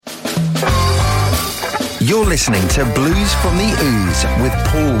You're listening to Blues from the Ooze with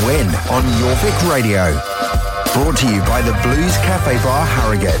Paul Wynn on Jorvik Radio. Brought to you by the Blues Cafe Bar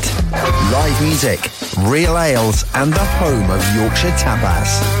Harrogate. Live music, real ales and the home of Yorkshire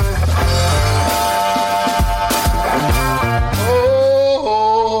tapas.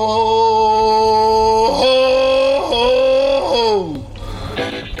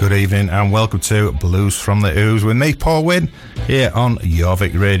 Good evening and welcome to Blues from the Ooze with me, Paul Wynn, here on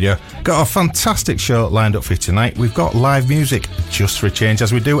Jorvik Radio. Got a fantastic show lined up for you tonight. We've got live music just for a change,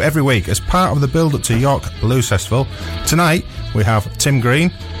 as we do every week as part of the build-up to York Blues Festival. Tonight we have Tim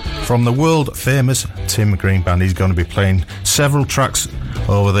Green from the world famous Tim Green Band. He's going to be playing several tracks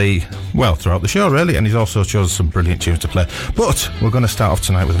throughout the show really, and he's also chosen some brilliant tunes to play. But we're going to start off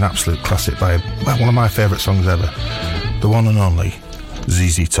tonight with an absolute classic by one of my favourite songs ever, the one and only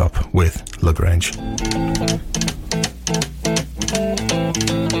ZZ Top with Lagrange.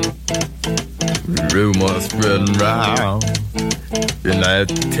 Rumors spreading round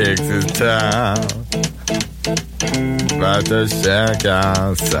United Texas town about the shack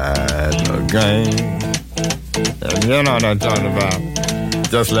outside Lagrange. And you know what I'm talking about.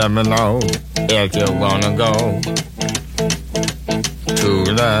 Just let me know if you wanna go to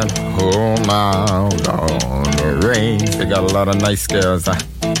that home out on the range. They got a lot of nice girls.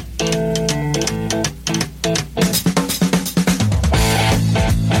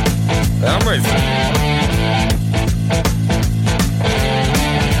 I'm racing.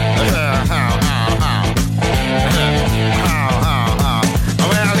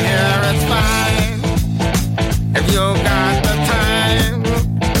 Well, here it's fine if you got the time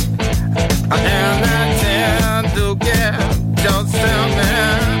and the chance to get yourself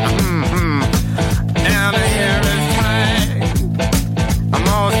in. And here is time,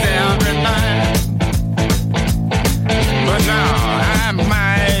 almost every night. But now I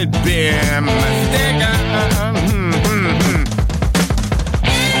might be mistaken.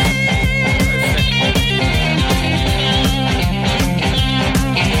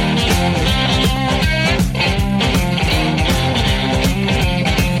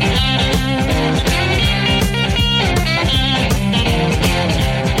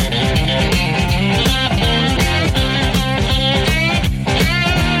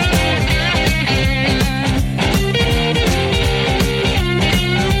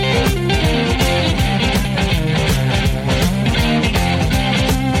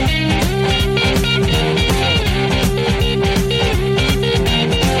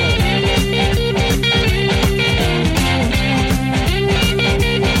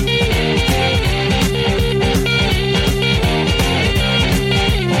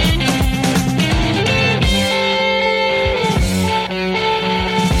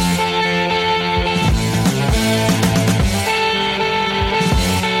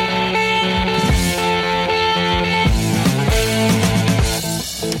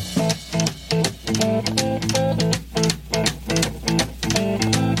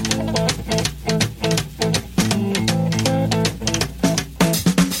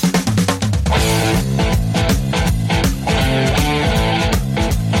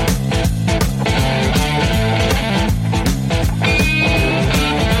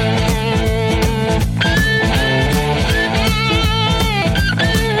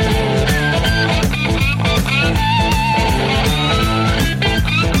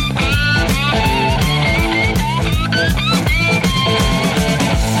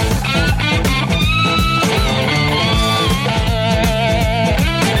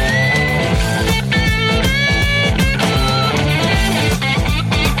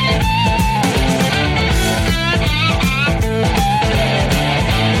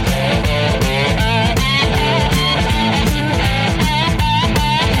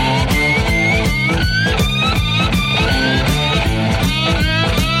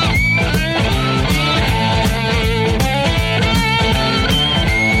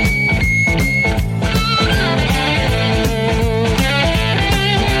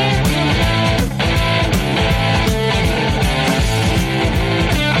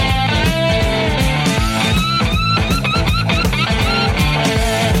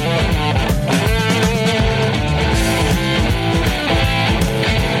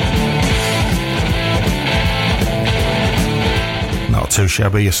 Too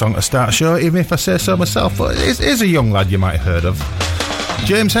shabby a song to start a show, even if I say so myself. But it is a young lad you might have heard of,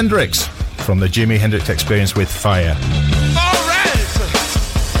 James Hendrix from the Jimi Hendrix Experience with Fire. Alright,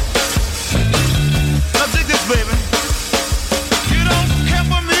 now dig this, baby. You don't care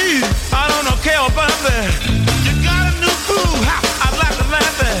for me, I don't care about that. You got a new groove, I'd like to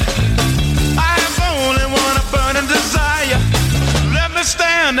laugh at. I have only one burning desire. Let me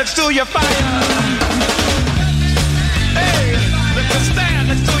stand next to your fire. me stand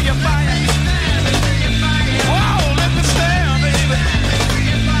next to your fire. Whoa, let me stand, baby.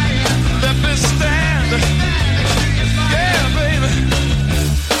 Let me stand. Yeah, baby.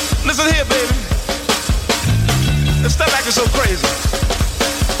 Listen here, baby. Stop acting so crazy.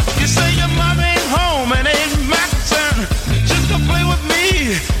 You say your mom ain't home and ain't my concern. Just to play with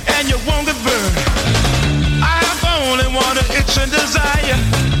me and you won't get burned. I have only one itch and desire.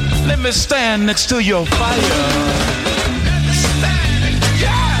 Let me stand next to your fire. Let me stand,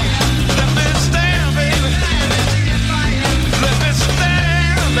 yeah. Let me stand, baby. Let me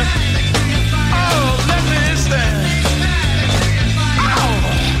stand. Oh, let me stand. Oh,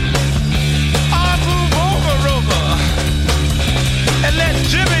 I'll move over. And let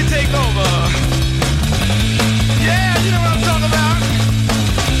Jimmy take over. Yeah, you know what I'm talking about.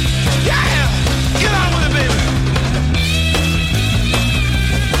 Yeah, get on with it, baby.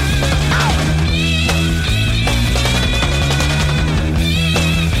 Ow.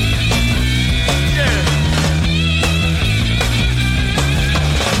 Yeah.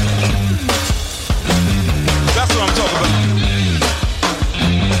 That's what I'm talking about.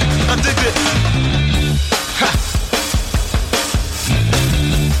 I dig it. Ha.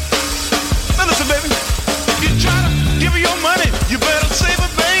 Now listen, baby. If you try to give her your money, you better save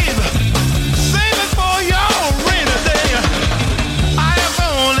it, babe. Save it for your rainy day. I have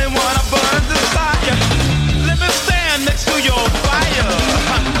only one burning desire. Let me stand next to your fire.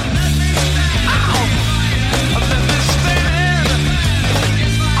 Ow. Let me stand.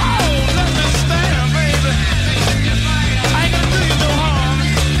 Oh, let me stand, baby. I ain't gonna do you no harm.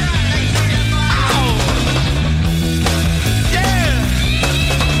 Ow. Yeah.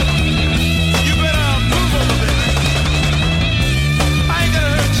 You better move over, baby. I ain't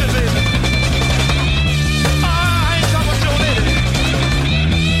gonna hurt you, baby. I ain't talking about your lady.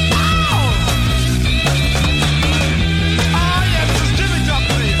 Ow! Oh, yeah, this is Jimmy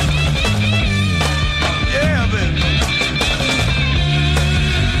talking to you. Yeah, baby.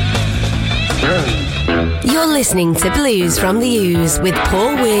 You're listening to Blues from the Ooze with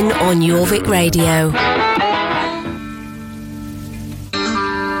Paul Wynn on Jorvik Radio.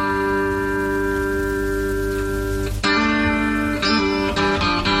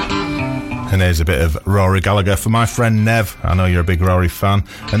 And here's a bit of Rory Gallagher for my friend Nev. I know you're a big Rory fan.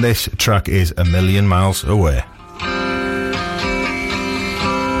 And this track is A Million Miles Away.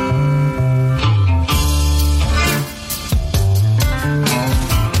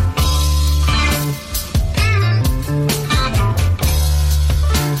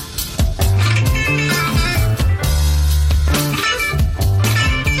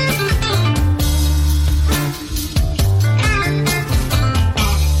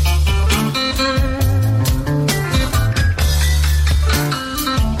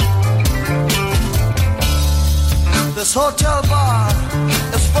 This hotel bar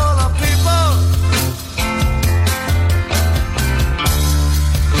is full of people.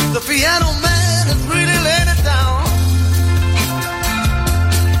 The piano man is really laying it down.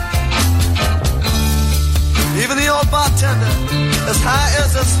 Even the old bartender as high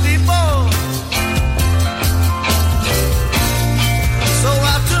as a steeple. So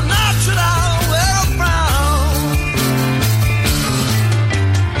after night should I wear a frown?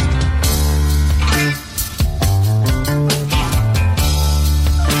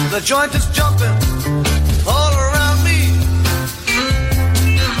 The joint is jumping all around me,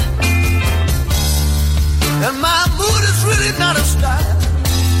 and my mood is really not a style.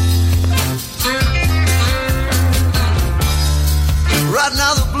 Right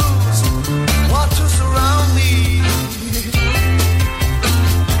now the blues want to surround me,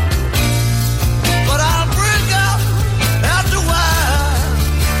 but I'll break out after a while.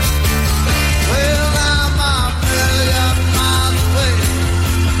 Well, I'm a million miles away.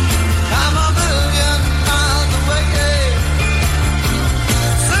 I'm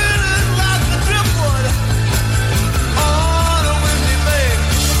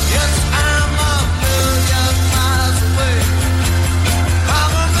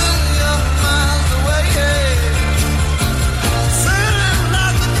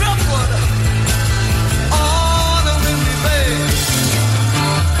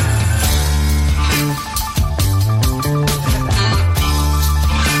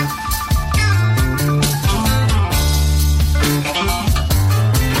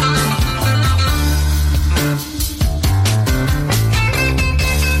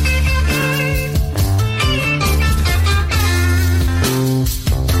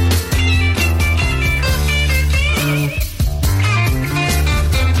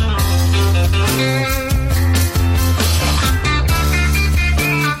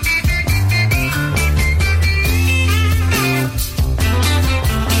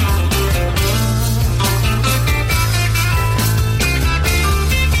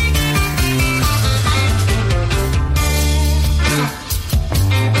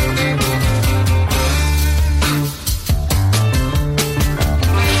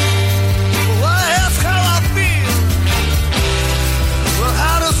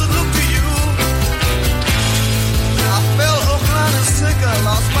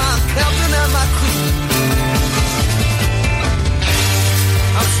and my crew.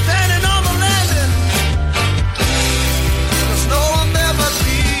 I'm standing on the landing, the snow will never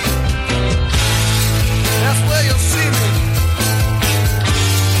be. That's where you'll see me,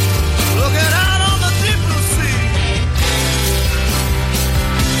 looking out on the deep blue sea.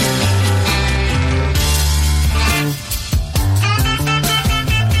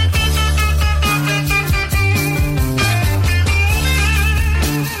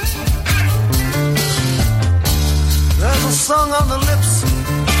 There's a song on the lips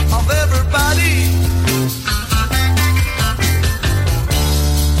of everybody.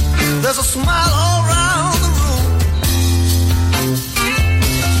 There's a smile all around the room.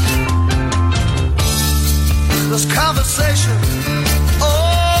 There's conversation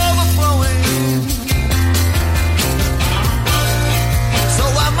overflowing. So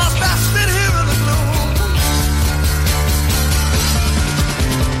why must I sit here in the gloom?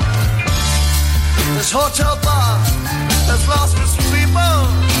 This hotel bar has lost its people.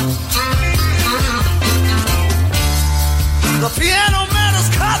 The piano man has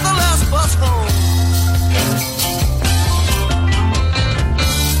caught the last bus home.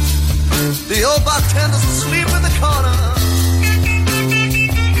 The old bartender's asleep in the corner.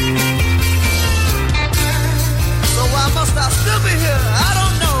 So why must I still be here? I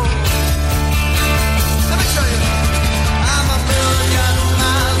don't know. Let me tell you, I'm a million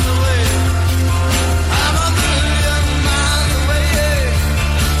miles away. I'm a million miles away, yeah.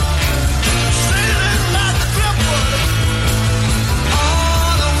 Sailing like the driftwood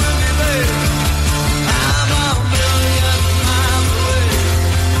on a windy bay. I'm a million miles away.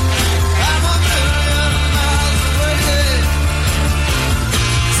 I'm a million miles away, yeah.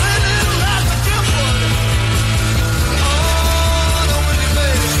 Sailing like the driftwood on a windy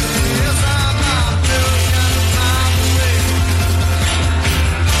bay. Yes, I'm a million miles away.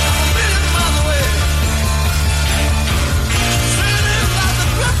 I'm a million miles away. Sailing like the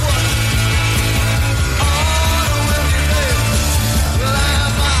driftwood on a windy bay. Well,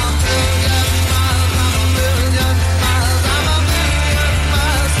 I'm a million miles, I'm a million miles, I'm a million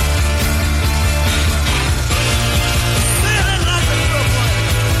miles. Sailing like the driftwood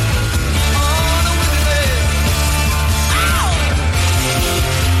on a windy bay. Ow!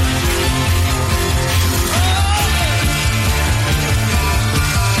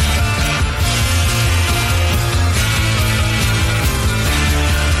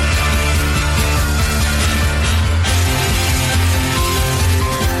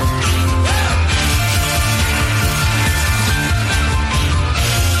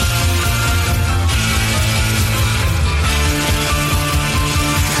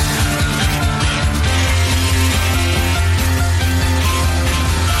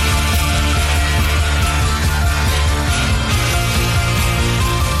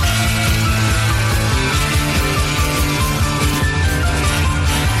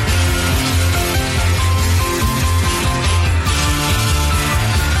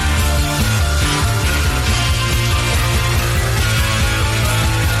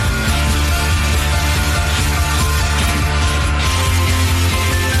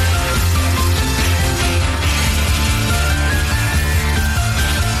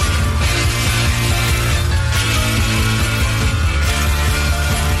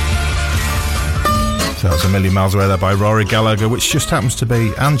 So that's A Million Miles Away there by Rory Gallagher, which just happens to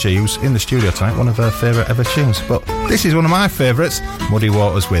be Angie, who's in the studio tonight, one of her favourite ever tunes. But this is one of my favourites, Muddy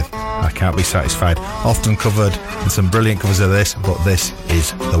Waters with I Can't Be Satisfied. Often covered in some brilliant covers of this, but this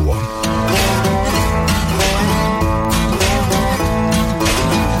is the one.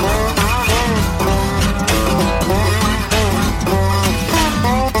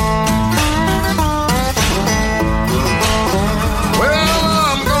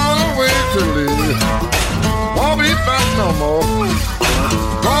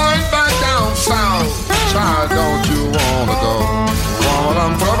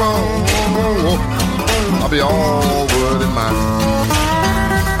 Be all word in mind.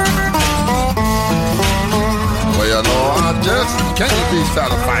 Well, you know, I just can't be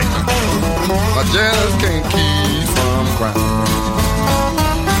satisfied. I just can't keep from crying.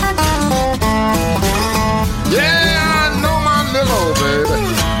 Yeah, I know my little old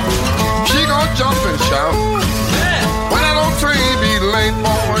baby. She gon' jump and shout. When that old train be late,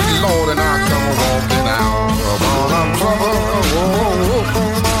 boy, Lord, and I come walking out. When I'm trouble,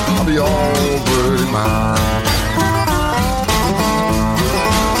 I'll be all word in mind.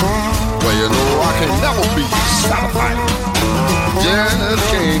 Well, you know, I can never be satisfied. Just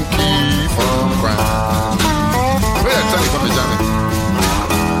can't keep from crying. Go ahead, tell me something, Johnny.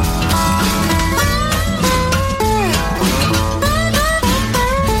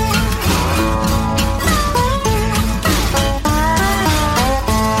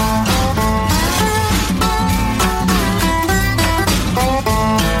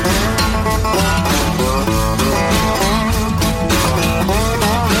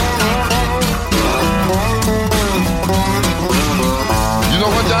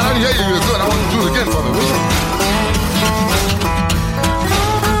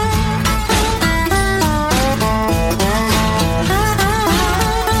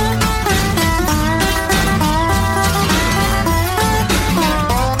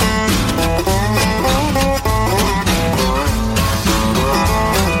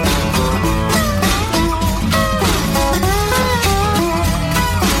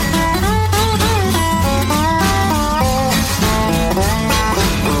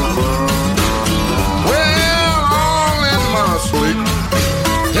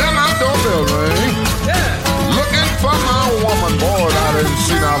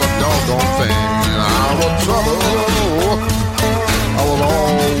 gonna sing. I was trouble. I was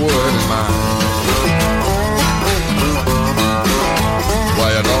all worried in mind.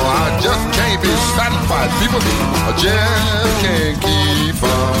 Well, you know, I just can't be satisfied. People, I just can't keep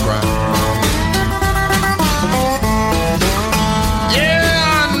from crying. Yeah,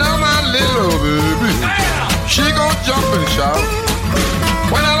 I know my little baby. She gon' jump and shout.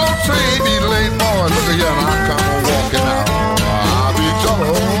 When I don't train, be late, boy. Look at here, and I come on walking out. I'll be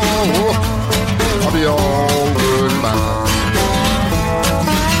trouble. I'll be all good now.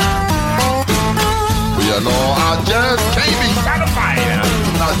 But you know, I just can't be satisfied.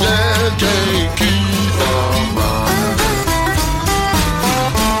 I just can't keep from running.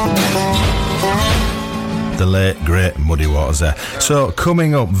 The late, great Muddy Waters there. So,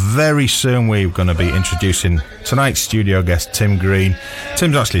 coming up very soon, we're going to be introducing tonight's studio guest, Tim Green.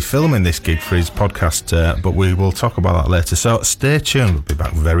 Tim's actually filming this gig for his podcast, but we will talk about that later. So, stay tuned. We'll be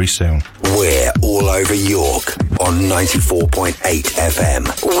back very soon. We're all over York on 94.8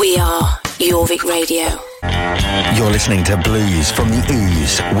 FM. We are Jorvik Radio. You're listening to Blues from the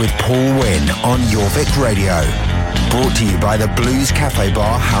Ooze with Paul Wynn on Jorvik Radio. Brought to you by the Blues Cafe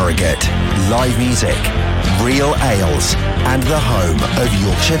Bar Harrogate. Live music, real ales, and the home of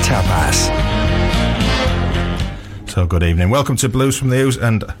Yorkshire Tapas. So, good evening. Welcome to Blues from the Ooze,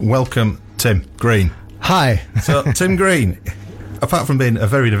 and welcome, Tim Green. Hi. So, Tim Green, apart from being a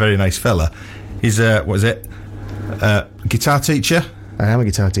very, very nice fella, he's, guitar teacher? I am a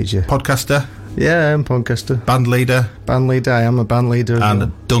guitar teacher. Podcaster? Yeah, I am a podcaster. Band leader? Band leader, I am a band leader. And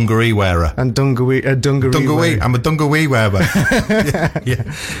a dungaree wearer. And dungaree wearer. I'm a dungaree wearer.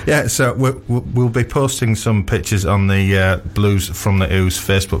 Yeah. So we'll be posting some pictures on the Blues from the Ooze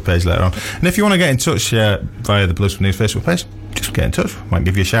Facebook page later on. And if you want to get in touch via the Blues from the Ooze Facebook page, just get in touch. Might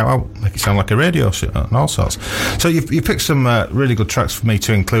give you a shout out, make it sound like a radio show and all sorts. So you picked some really good tracks for me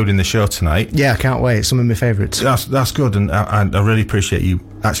to include in the show tonight. Yeah, I can't wait. Some of my favourites. That's good, and I really appreciate you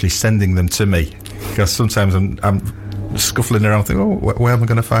actually sending them to me, because sometimes I'm scuffling around thinking, where am I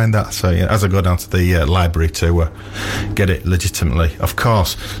going to find that? So as I go down to the library to get it legitimately, of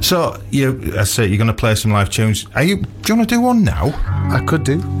course. So you're going to play some live tunes. Do you want to do one now? I could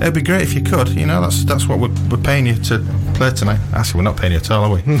do. It'd be great if you could. That's what we're paying you to play tonight. Actually, we're not paying you at all,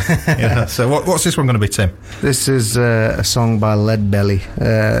 are we? So what's this one going to be, Tim? This is a song by Lead Belly.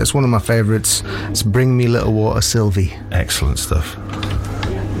 It's one of my favourites. It's Bring Me Little Water, Sylvie. Excellent stuff.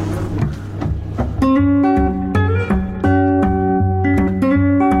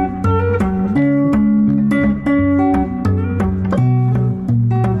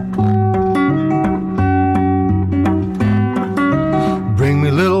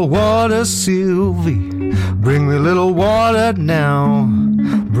 Sylvie, bring me little water now.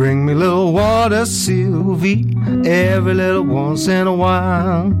 Bring me little water, Sylvie, every little once in a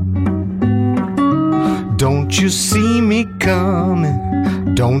while. Don't you see me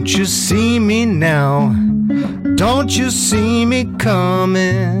coming? Don't you see me now? Don't you see me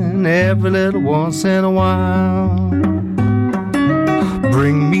coming every little once in a while?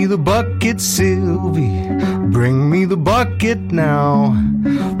 Bring me the bucket, Sylvie, bring me the bucket now.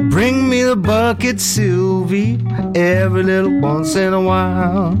 Bring me the bucket, Sylvie, every little once in a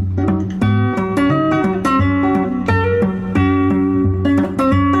while.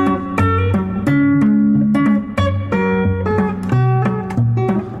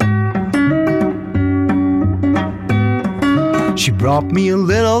 She brought me a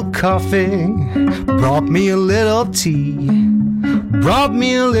little coffee, brought me a little tea, brought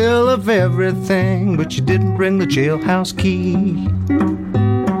me a little of everything, but she didn't bring the jailhouse key.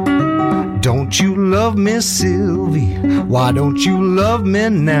 Don't you love me, Sylvie? Why don't you love me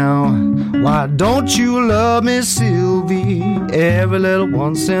now? Why don't you love me, Sylvie, every little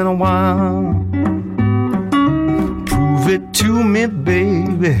once in a while? Prove it to me,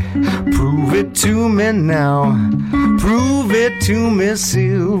 baby, prove it to me now. Prove it to me,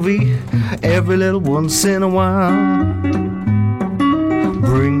 Sylvie, every little once in a while.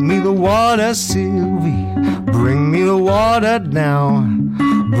 Bring me the water, Sylvie, bring me the water now.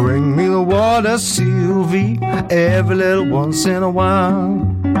 Bring me the water, Sylvie, every little once in a while.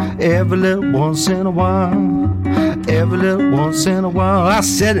 Every little once in a while. Every little once in a while. I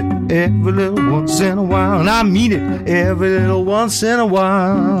said it, every little once in a while. And I mean it, every little once in a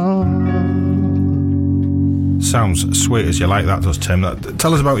while. Sounds sweet as you like that does, Tim.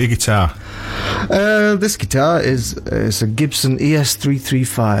 Tell us about your guitar. This guitar is a Gibson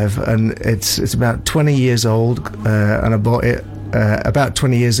ES335, and it's about 20 years old, and I bought it about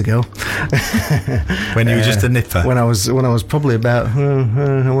 20 years ago. When you were just a nipper. When I was probably about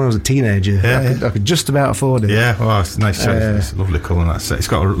when I was a teenager. I could just about afford it. Yeah, well, it's nice. It's lovely colour. It's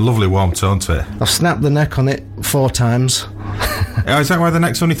got a lovely warm tone to it. I've snapped the neck on it 4 times. Oh, is that why the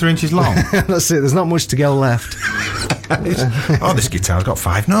neck's only 3 inches long? That's it. There's not much to go left. This guitar's got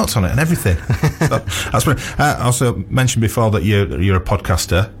 5 notes on it and everything. So, that's brilliant. I also mentioned before that you're a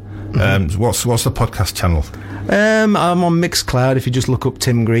podcaster. What's the podcast channel? I'm on Mixcloud. If you just look up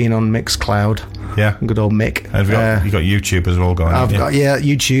Tim Green on Mixcloud. Yeah, good old Mick. And you got YouTube as well going. I've got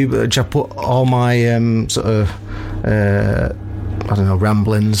YouTube, which I put all my sort of I don't know,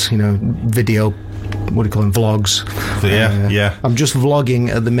 ramblings, video. What do you call them? Vlogs. Yeah. I'm just vlogging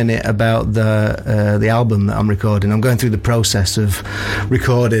at the minute about the album that I'm recording. I'm going through the process of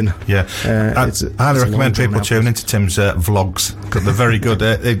recording. Yeah, I highly recommend people tune into Tim's vlogs because they're very good.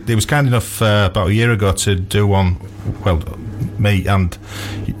 He was kind enough about a year ago to do one. Well, me and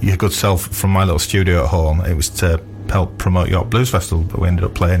your good self from my little studio at home. It was to help promote York Blues Festival that we ended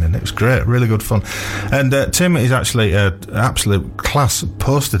up playing, and it was great, really good fun. And Tim is actually an absolute class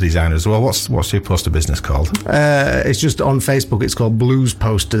poster designer as well. What's your poster business called? It's just on Facebook. It's called Blues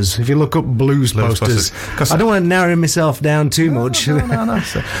Posters. If you look up Blues Posters. I don't want to narrow myself down too much.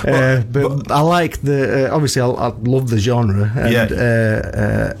 No. But I like the obviously I love the genre,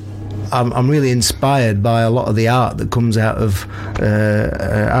 and I'm really inspired by a lot of the art that comes out of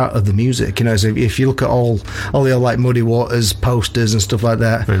the music. So if you look at all the old, like Muddy Waters posters and stuff like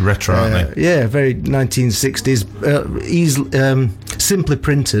that, very retro, aren't they? Yeah, very 1960s, simply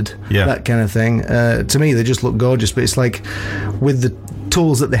printed, that kind of thing. To me, they just look gorgeous. But it's like with the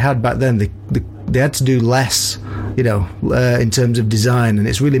tools that they had back then, they had to do less. In terms of design, and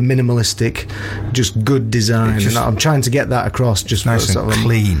it's really minimalistic, just good design. And I'm trying to get that across. Just nice and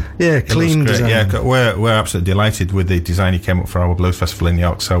clean. Yeah, clean design. Yeah, we're absolutely delighted with the design he came up for our Blues Festival in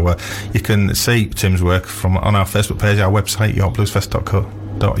York. So you can see Tim's work on our Facebook page, our website,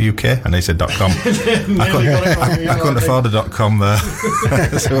 yorkbluesfest.co.uk, and he said .com. I couldn't afford a .com there,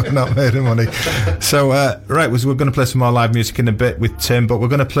 so we're not made of money. So we're going to play some more live music in a bit with Tim, but we're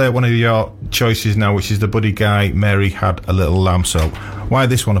going to play one of your choices now, which is the Buddy Guy, Mary Had a Little Lamb. So why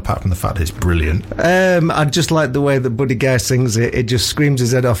this one, apart from the fact it's brilliant? I just like the way that Buddy Guy sings it. It just screams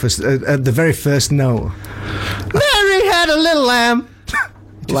his head off at the very first note. Mary had a little lamb.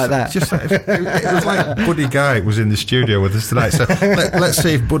 Like that. It was like Buddy Guy was in the studio with us tonight. So let's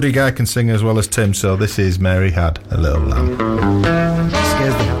see if Buddy Guy can sing as well as Tim. So this is Mary Had a Little Lamb.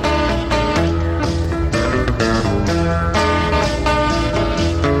 Scares the hell.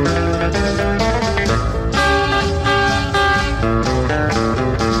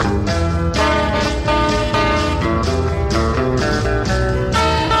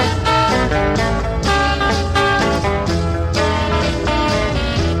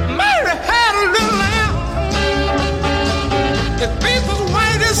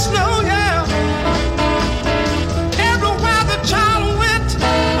 White as snow, yeah. Everywhere the child went,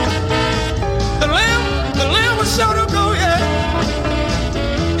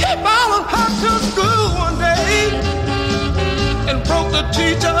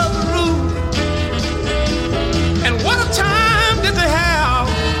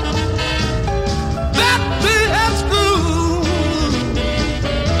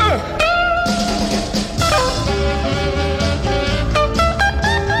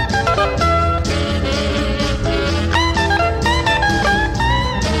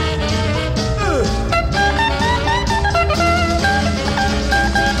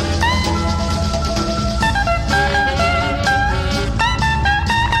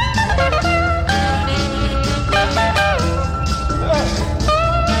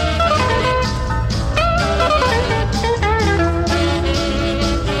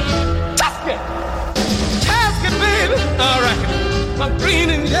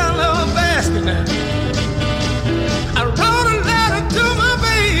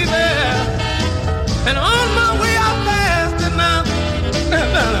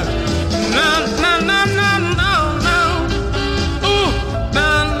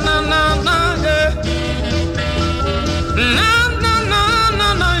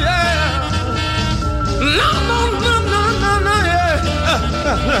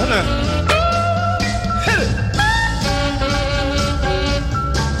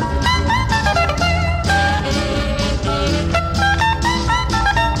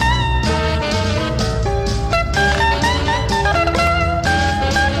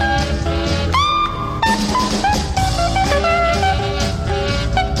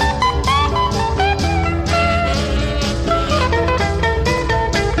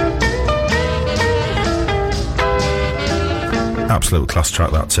 absolute class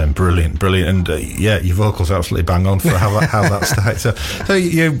track, that, Tim. Brilliant. And yeah, your vocals are absolutely bang on for how that started. So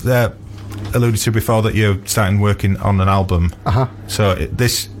you alluded to before that you're starting working on an album. So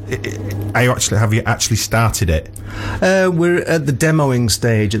have you actually started it? We're at the demoing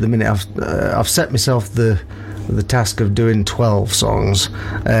stage at the minute. I've set myself the task of doing 12 songs,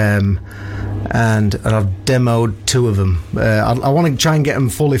 and I've demoed 2 of them. I want to try and get them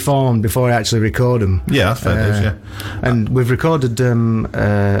fully formed before I actually record them. Yeah, that's fair. Yeah, and we've recorded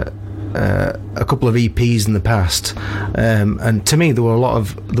a couple of EPs in the past, and to me there were a lot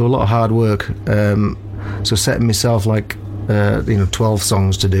of hard work. So setting myself 12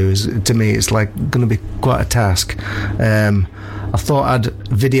 songs to do is, to me, it's like going to be quite a task. I thought I'd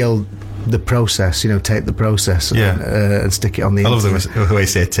video the process, tape the process and stick it on the internet. I love the way you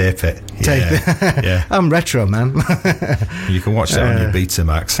say tape it. Yeah. I'm retro, man. You can watch that on your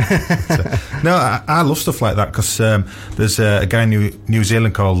Betamax. No, I love stuff like that because there's a guy in New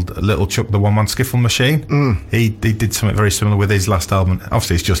Zealand called Little Chuck, the one-man skiffle machine. He did something very similar with his last album.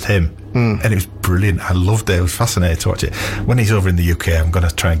 Obviously it's just him, and it was brilliant. I loved it. It was fascinating to watch it. When he's over in the UK, I'm going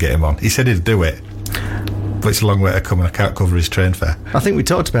to try and get him on. He said he'd do it, but it's a long way to come and I can't cover his train fare. I think we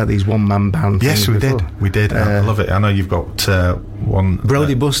talked about these one-man band things. Yes, we did. I love it. I know you've got one...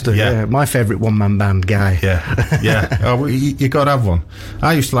 Brody Buster, my favourite one-man band guy. Yeah. Oh, you got to have one.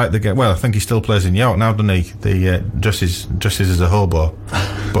 I used to like the guy... Well, I think he still plays in York now, doesn't he? The dresses as a hobo,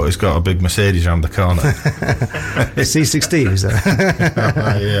 but he's got a big Mercedes around the corner. C16, is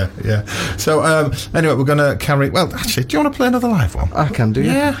that? Yeah. So, anyway, we're going to carry... Well, actually, do you want to play another live one? I can do,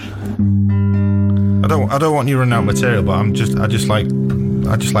 yeah. I don't want you running out of material, but I just like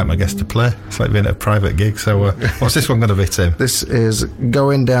my guests to play. It's like being at a private gig. So what's this one going to be, Tim? This is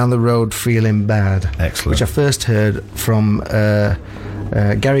Going Down the Road Feeling Bad. Excellent. Which I first heard from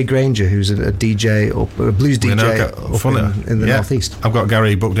Gary Granger, who's a DJ a blues DJ in the northeast. I've got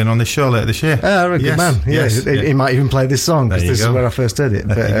Gary booked in on this show later this year. Oh, good man. Yes. He might even play this song because this is where I first heard it.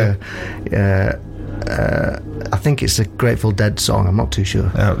 I think it's a Grateful Dead song. I'm not too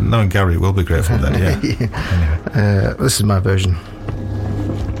sure. Knowing Gary, it will be Grateful Dead. Yeah. Anyway. This is my version.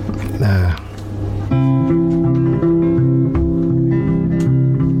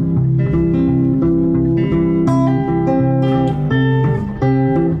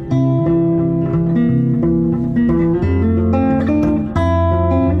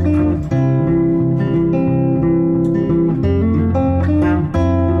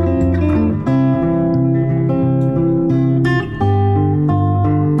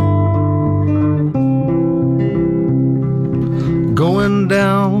 Going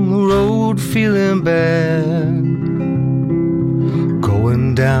down the road feeling bad.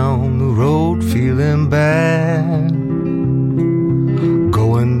 Going down the road feeling bad.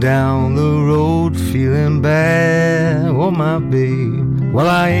 Going down the road feeling bad. Oh my babe, well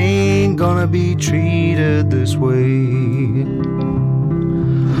I ain't gonna be treated this way.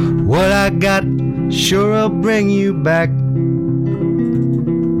 What I got sure'll bring you back.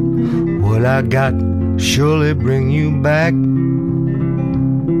 What I got surely bring you back.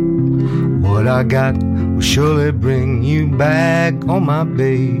 What I got will surely bring you back, oh my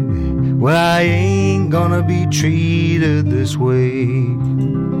baby. Well, I ain't gonna be treated this way.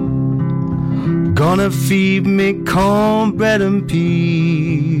 Gonna feed me cornbread and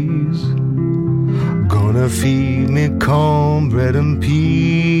peas. Gonna feed me cornbread and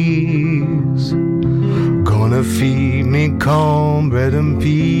peas. Gonna feed me cornbread and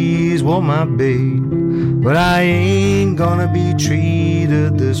peas, well my babe. But I ain't gonna be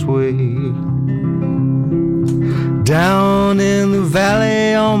treated this way. Down in the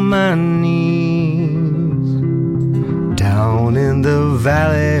valley on my knees. Down in the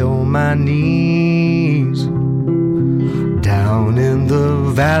valley on my knees. Down in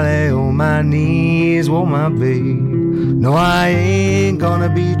the valley on my knees, oh my babe. No, I ain't gonna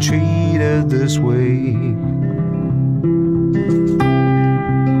be treated this way.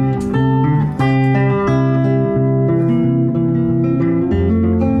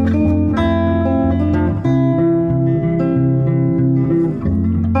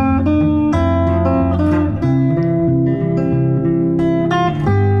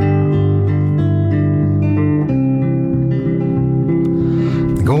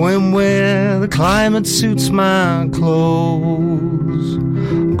 Climate suits my clothes.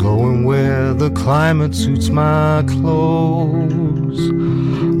 Going where the climate suits my clothes.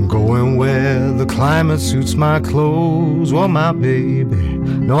 Going where the climate suits my clothes. Oh my baby,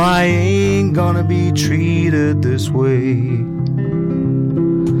 no I ain't gonna be treated this way.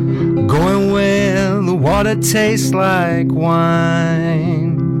 Going where the water tastes like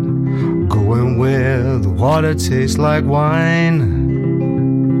wine. Going where the water tastes like wine.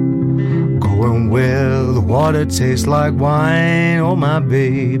 Going where the water tastes like wine. Oh, my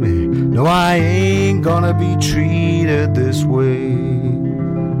baby, no, I ain't gonna be treated this way.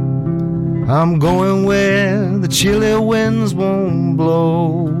 I'm going where the chilly winds won't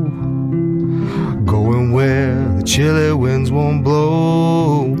blow. Going where the chilly winds won't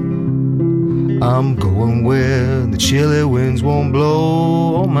blow. I'm going where the chilly winds won't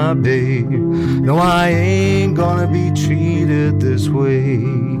blow. Oh, my baby, no, I ain't gonna be treated this way.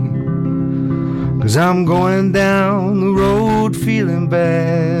 'Cause I'm going down the road feeling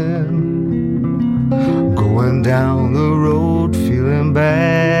bad. Going down the road feeling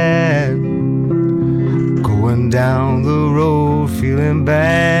bad. Going down the road feeling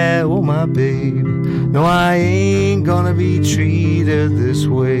bad. Oh, my baby, no, I ain't gonna be treated this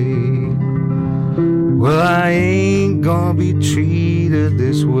way. Well, I ain't gonna be treated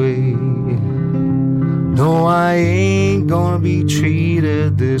this way. No, I ain't gonna be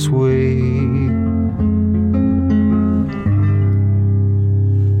treated this way.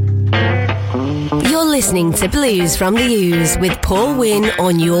 You're listening to Blues from the Ooze with Paul Wynn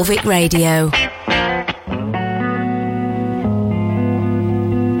on Jorvik Radio.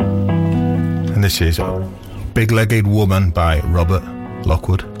 And this is Big-Legged Woman by Robert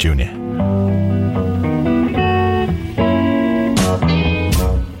Lockwood Jr.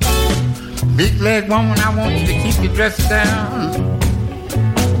 Big leg woman, I want you to keep your dress down.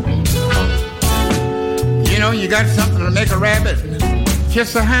 You know you got something to make a rabbit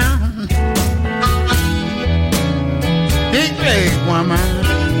kiss a hound. Big leg woman,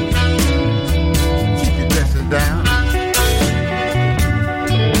 keep your dresses down.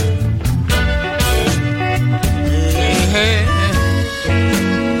 Yeah.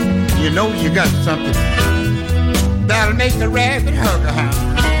 You know you got something that'll make a rabbit hug a hound.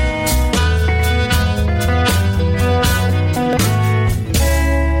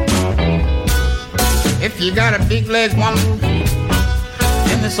 If you got a big leg woman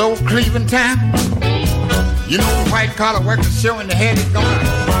in this old Cleveland town, you know the white collar workers showing the head is gonna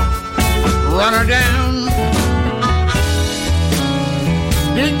run her down.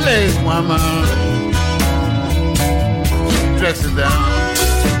 Big leg woman, keep your dresses down.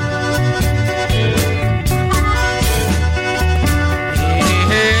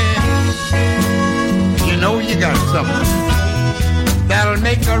 Yeah. You know you got something that'll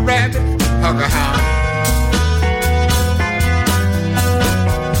make a rabbit hug a hound.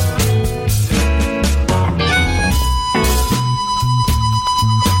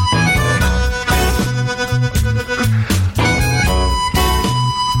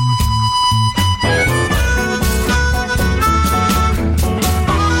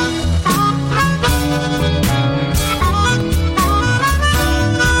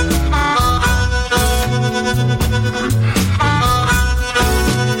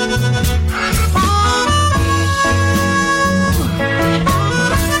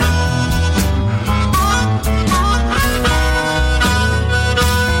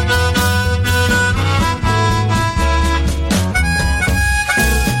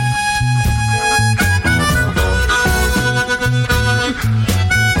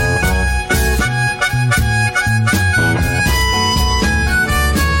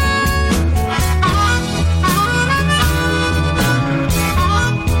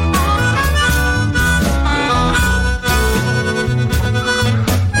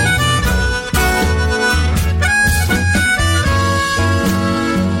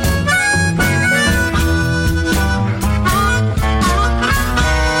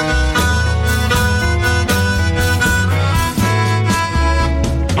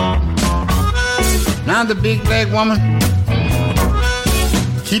 The big leg woman,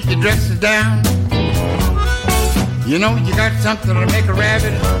 keep your dresses down. You know you got something to make a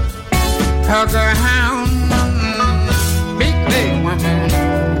rabbit hug a hound. Big leg woman,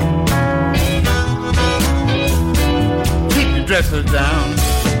 keep your dresses down.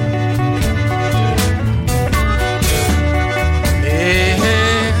 Yeah.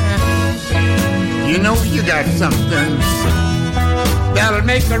 You know you got something that'll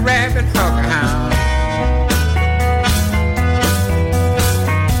make a rabbit hug a hound.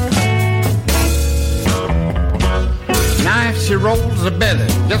 Now if she rolls a belly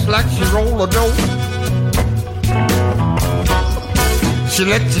just like she roll a dough, she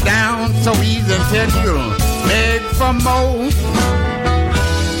lets you down so easy until you'll beg for more.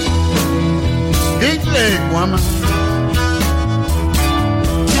 Big leg woman,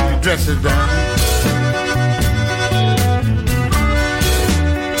 keep your dresses down.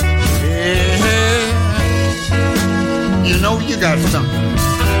 Yeah, you know you got something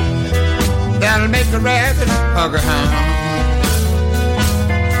that'll make a rabbit hug a hound.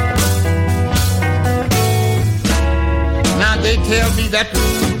 they tell me that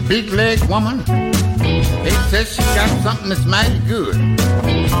big leg woman, they say she got something that's mighty good.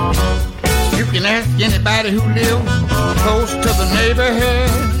 You can ask anybody who lives close to the neighborhood.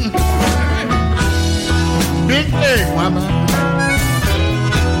 Big leg woman,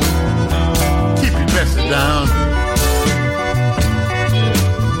 keep your dresses down.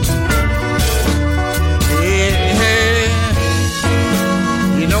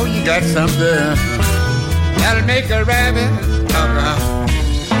 You know you got something that'll make a rabbit talk around.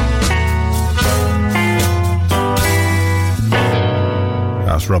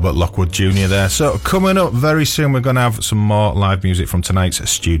 That's Robert Lockwood Jr. there. So coming up very soon, we're going to have some more live music from tonight's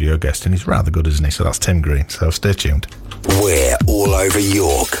studio guest, and he's rather good, isn't he? So that's Tim Green. So stay tuned. We're all over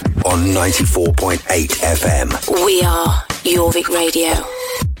York on 94.8 FM. We are Jorvik Radio.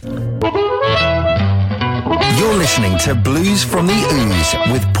 You're listening to Blues from the Ooze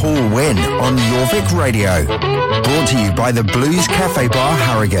with Paul Wynn on Jorvik Radio. Brought to you by the Blues Cafe Bar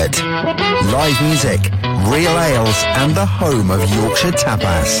Harrogate. Live music, real ales and the home of Yorkshire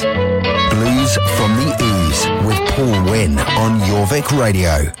tapas. Blues from the Ooze with Paul Wynn on Jorvik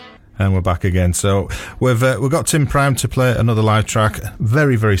Radio. And we're back again. So we've got Tim Prime to play another live track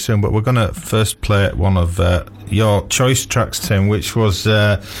very, very soon, but we're going to first play one of your choice tracks, Tim, which was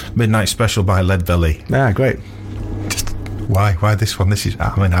Midnight Special by Lead Belly. Ah, great. Why this one? This is,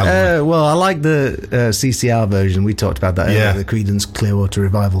 I mean, well, I like the CCR version. We talked about that earlier, the Creedence Clearwater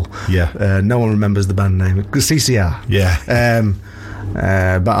Revival. Yeah. No one remembers the band name. CCR. Yeah.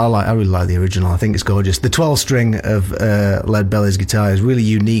 But I really like the original. I think it's gorgeous. The 12-string of Lead Belly's guitar is really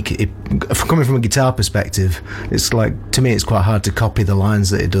unique. Coming from a guitar perspective, it's like, to me, it's quite hard to copy the lines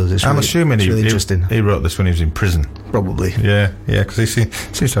that it does. I'm assuming it's really interesting. He wrote this when he was in prison. Probably. Yeah, because he seems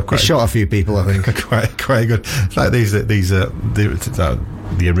to have quite. He shot a few people, I think. quite good. Like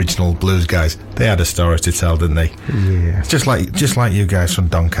the original blues guys, they had a story to tell, didn't they? Yeah. Just like you guys from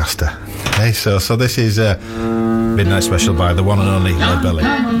Doncaster. Hey, so this is Midnight Special by the one and only Lead Belly.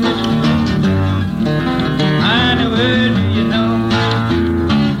 Well,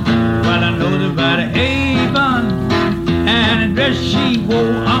 I know about an Avon and a dress she wore,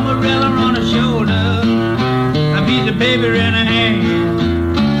 umbrella on her shoulder, a piece of paper in her hand.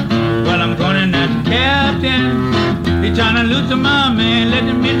 Well, I'm going as a captain, be trying to loosen my man, let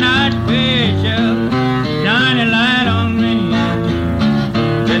the midnight special shine a light on me.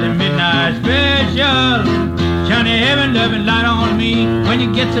 Let the midnight special shine a heaven loving light on me. When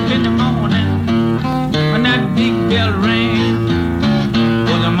you get up in the morning, when that big bell rings,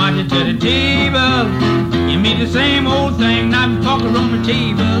 goes a marching to the table, you meet the same old thing, not talking on the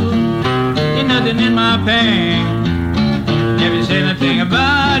table. Ain't nothing in my pants. Never say nothing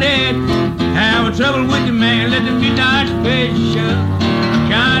about it. Have a trouble with the man. Let the midnight special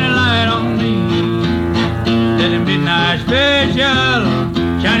shine a light on me. Let the midnight special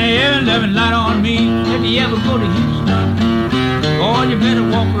shine a heaven loving light on me. If you ever go to Houston, boy, you better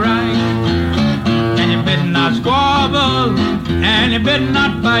walk right, and you better not squabble, and you better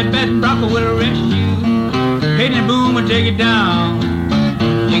not fight. Bed Bronco will arrest you. Hit the boom and take it down.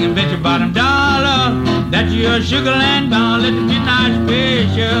 You can bet your bottom dollar that you're Sugarland bound. Let the midnight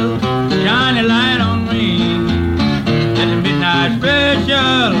special shine a light on me. Let the midnight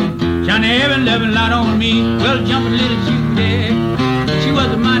special shine a heaven loving light on me. Well, jumping little Judy, she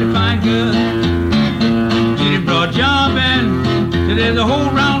was a mighty fine girl. Judy brought jumping, so there's a whole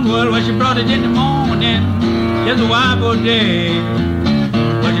round world. When she brought it in the morning, just a wife or day.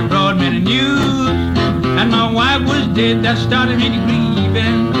 When she brought me the news, and my wife was dead, that started me to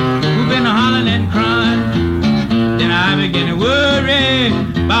grieving, moving, hollering and crying. Then I began to worry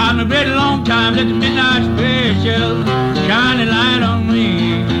about my great long time. Let the midnight special shine a light on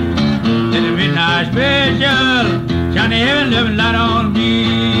me. Let the midnight special shine a heaven loving light on me.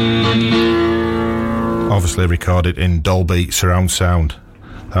 Obviously recorded in Dolby surround sound.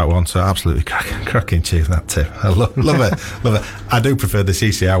 That one, so absolutely cracking tune, that too. I love it, love it. I do prefer the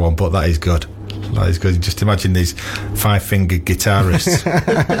CCR one, but that is good. That is good. Just imagine these five-fingered guitarists.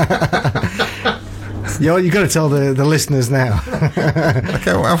 You got to tell the listeners now.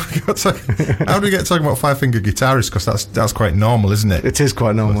 Okay, well, how do we get talking about five-fingered guitarists? Because that's quite normal, isn't it? It is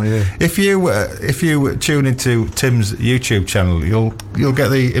quite normal, yeah. If you tune into Tim's YouTube channel, you'll get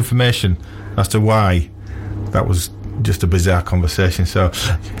the information as to why that was just a bizarre conversation. So,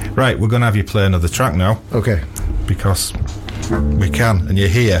 right, we're going to have you play another track now. Okay. Because we can, and you're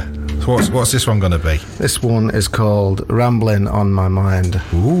here. So what's this one going to be? This one is called Rambling on My Mind.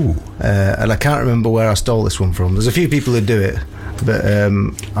 Ooh. And I can't remember where I stole this one from. There's a few people who do it, but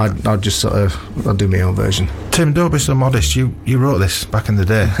I'll just I'll do my own version. Tim, don't be so modest. You wrote this back in the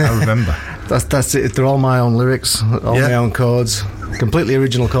day. I remember. That's it. They're all my own lyrics, all Yeah. my own chords. Completely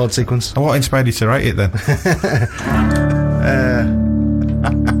original chord sequence. And what inspired you to write it then?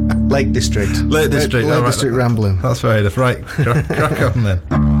 Lake District. Lake District. Lake all right. District Rambling. That's fair enough. Right, crack on then.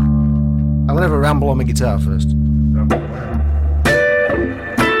 I'm going to have a ramble on my guitar first.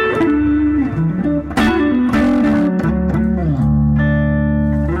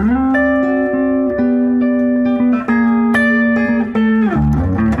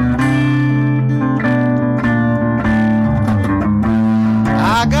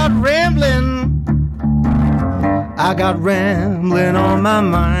 I got rambling on my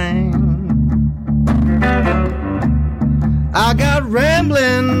mind. I got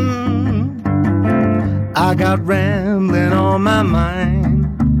rambling on my mind.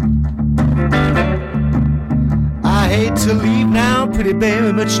 I hate to leave now, pretty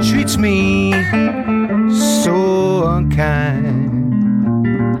baby, but she treats me so unkind.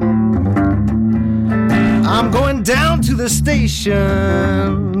 I'm going down to the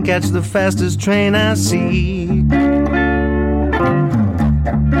station, catch the fastest train I see.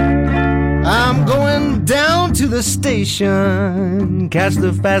 I'm going down to the station, catch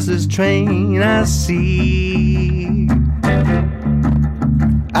the fastest train I see.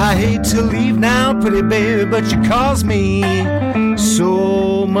 I hate to leave now, pretty baby, but she caused me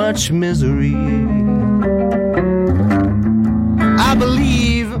so much misery. I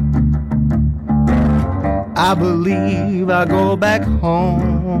believe I go back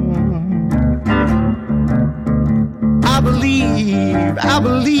home.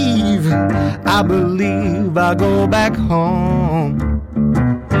 I believe I go back home.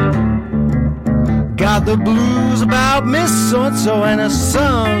 Got the blues about Miss So-and-so, and a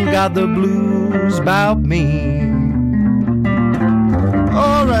song got the blues about me.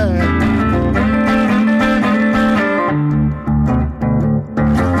 All right.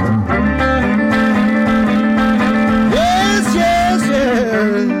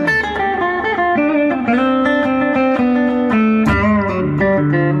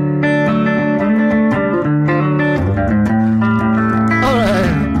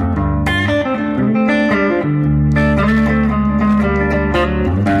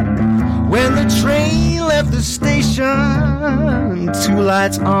 Two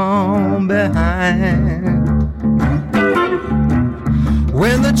lights on behind.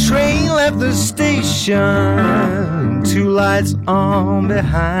 When the train left the station, two lights on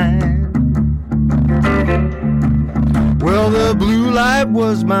behind. Well, the blue light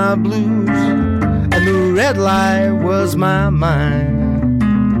was my blues, and the red light was my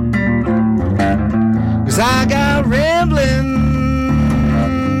mind. 'Cause I got rambling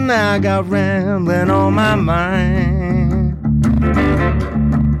on my mind.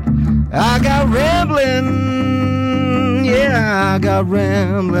 I got rambling, yeah, I got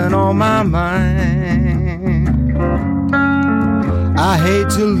rambling on my mind. I hate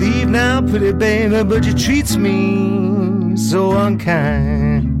to leave now, pretty baby, but you treats me so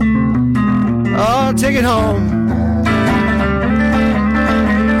unkind. Oh, take it home.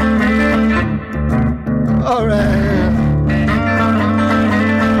 All right.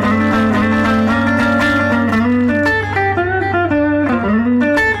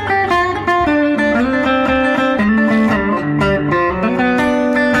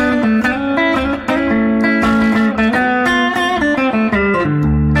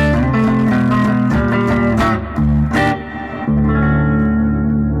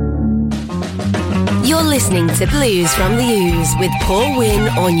 Listening to Blues from the Ooze with Paul Wynn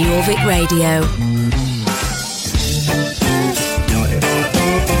on Jorvik Radio.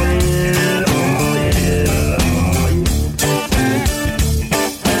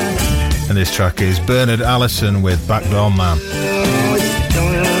 And this track is Bernard Allison with Backdoor Man.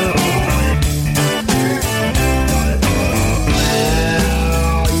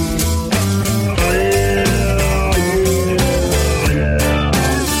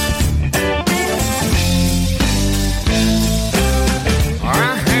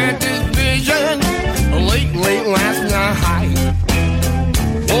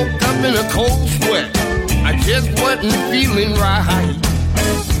 Feeling right.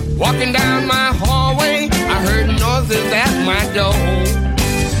 Walking down my hallway, I heard noises at my door.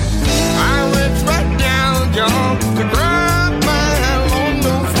 I went right down, John, to grab my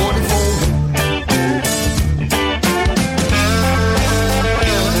Londo 44.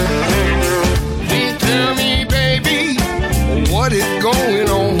 Please tell me, baby, what is going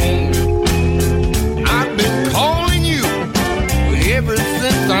on? I've been calling you ever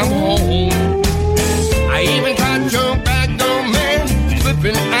since I'm home. I even caught your back door man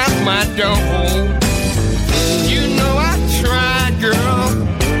slipping out my door. You know I tried, girl.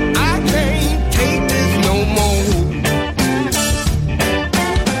 I can't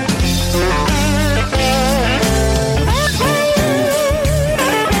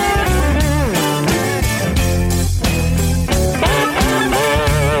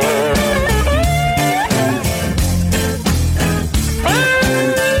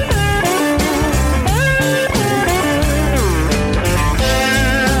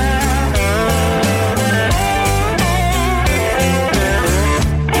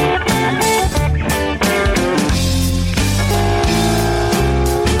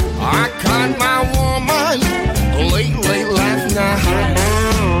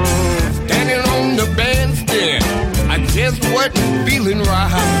feeling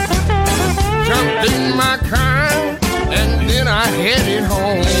right. Jumped in my car and then I headed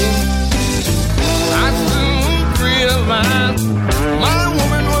home. I soon realized my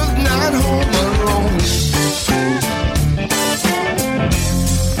woman was not home alone.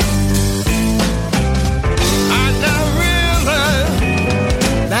 I now realized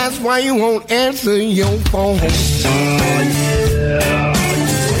that's why you won't answer your phone. Oh, yeah.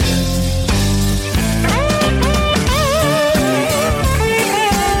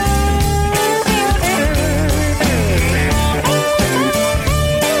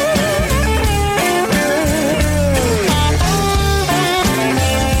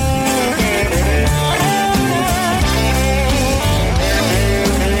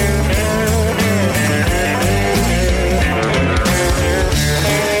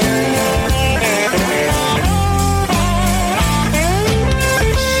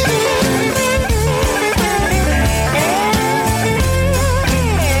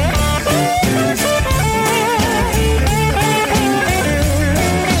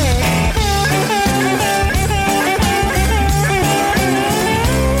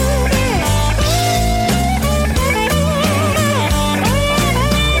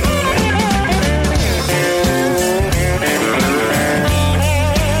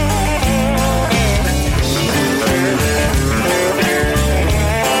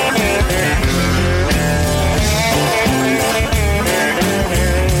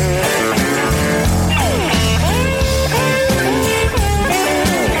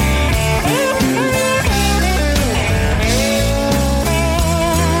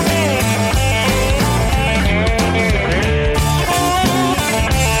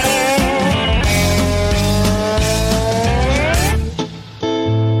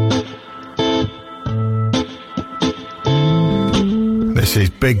 This is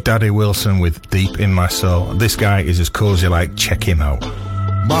Big Daddy Wilson with Deep in My Soul. This guy is as cool as you like. Check him out.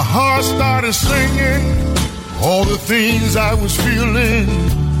 My heart started singing all the things I was feeling.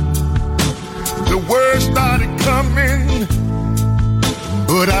 The words started coming,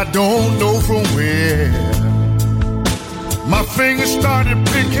 but I don't know from where. My fingers started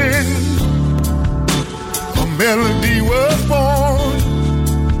picking, a melody was born.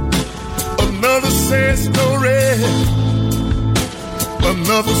 Another sad story,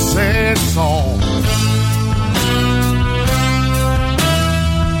 another sad song.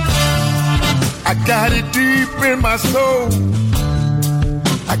 I got it deep in my soul.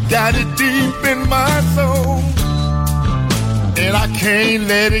 I got it deep in my soul. And I can't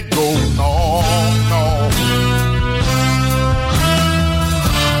let it go, no, no.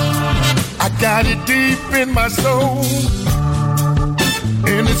 I got it deep in my soul.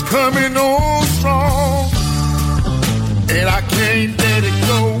 And it's coming on strong. And I can't let it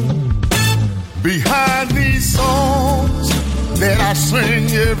go. Behind these songs that I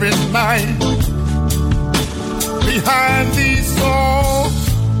sing every night, behind these songs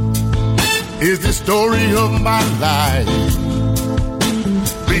is the story of my life.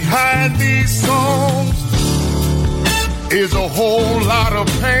 Behind these songs is a whole lot of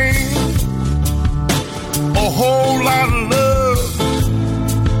pain, a whole lot of love,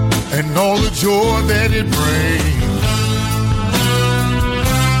 and all the joy that it brings.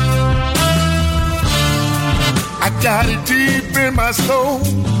 I got it deep in my soul.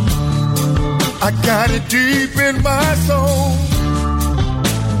 I got it deep in my soul.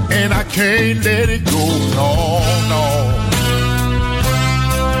 And I can't let it go, no, no.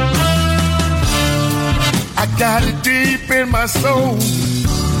 I got it deep in my soul.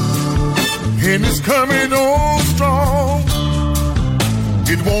 And it's coming on strong.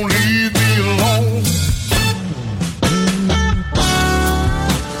 It won't leave me alone.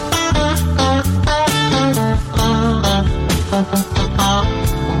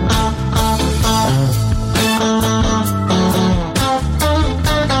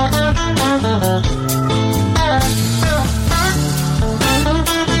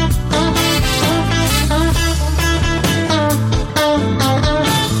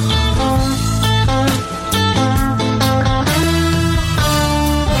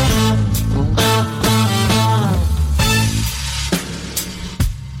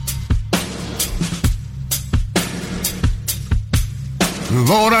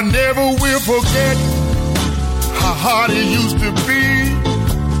 Lord, I never will forget how hard it used to be.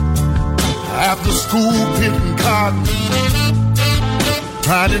 After school, picking cotton,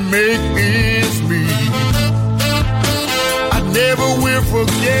 trying to make ends meet. I never will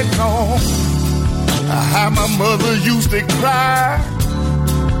forget, no, how my mother used to cry.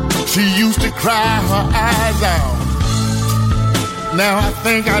 She used to cry her eyes out. Now I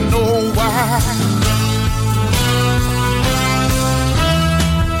think I know why.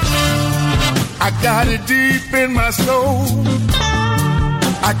 I got it deep in my soul.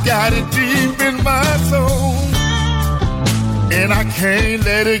 I got it deep in my soul. And I can't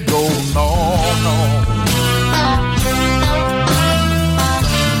let it go, no, no.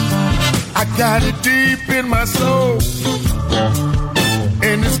 I got it deep in my soul.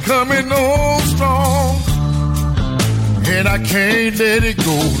 And it's coming on strong. And I can't let it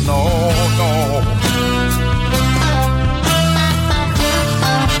go, no, no.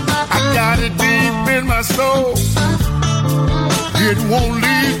 I got it deep in my soul. It won't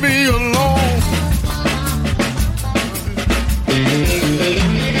leave me alone.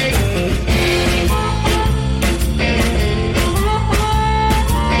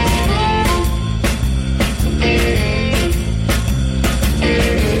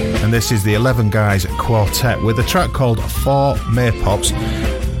 And this is the 11 Guys Quartet with a track called Four Maypops.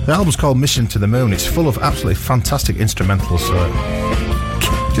 The album's called Mission to the Moon. It's full of absolutely fantastic instrumentals,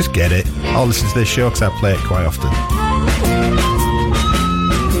 so just get it. I'll listen to this show because I play it quite often.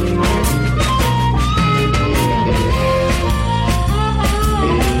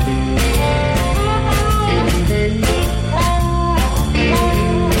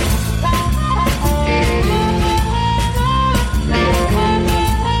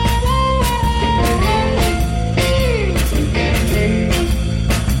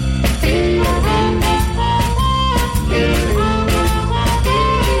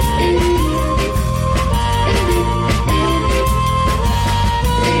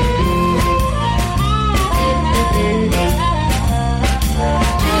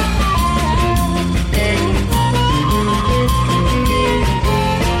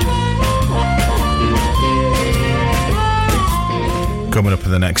 Coming up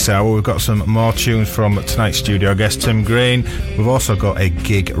in the next hour, we've got some more tunes from tonight's studio guest Tim Green. We've also got a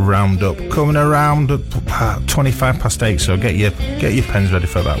gig roundup coming around at 25 past 8, so get your pens ready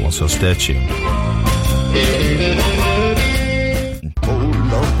for that one, so stay tuned.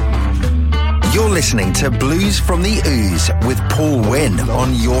 You're listening to Blues from the Ooze with Paul Wynn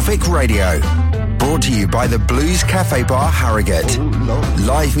on Jorvik Radio. Brought to you by the Blues Cafe Bar Harrogate.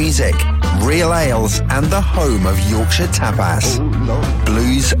 Live music, real ales and the home of Yorkshire tapas.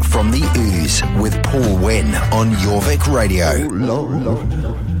 Blues from the Ooze with Paul Wynn on Jorvik Radio.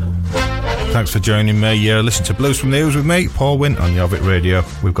 Thanks for joining me. Listen to Blues from the Ooze with me, Paul Wynn on Jorvik Radio.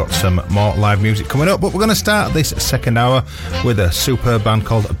 We've got some more live music coming up, but we're going to start this second hour with a superb band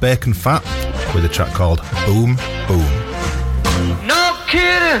called Bacon Fat with a track called Boom Boom. No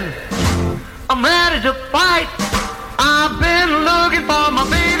kidding, I'm ready to fight. I've been looking for my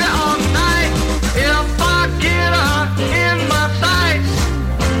baby all night. If I get her in my sights,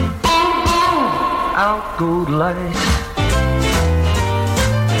 boom, boom, out go the lights.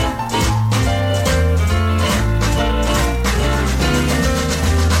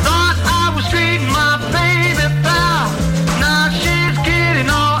 Thought I was treating my baby foul. Now she's getting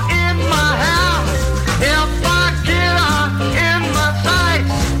all in my house. If I get her in my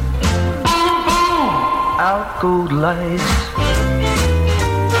sights, boom, boom, out go the lights.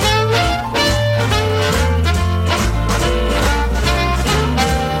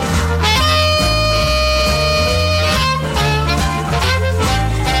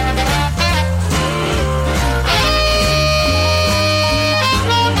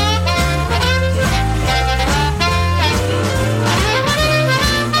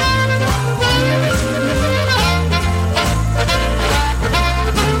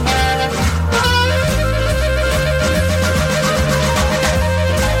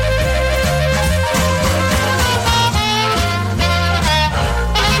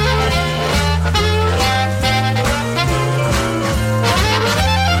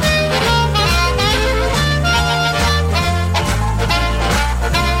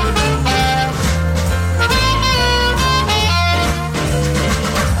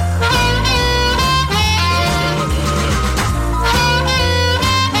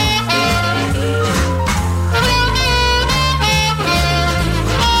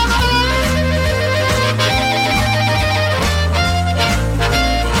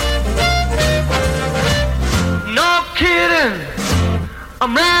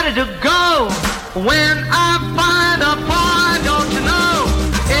 I'm ready to go when I find a boy, don't you know?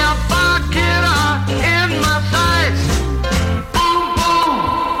 If I get her in my sights, boom, boom,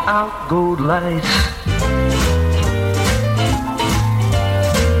 out go the lights.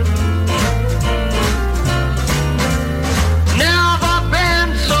 Never been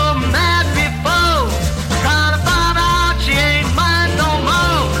so mad before, trying to find out she ain't mine no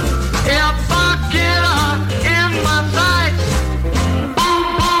more. If I get her in my sights,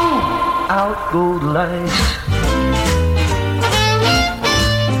 out go the lights.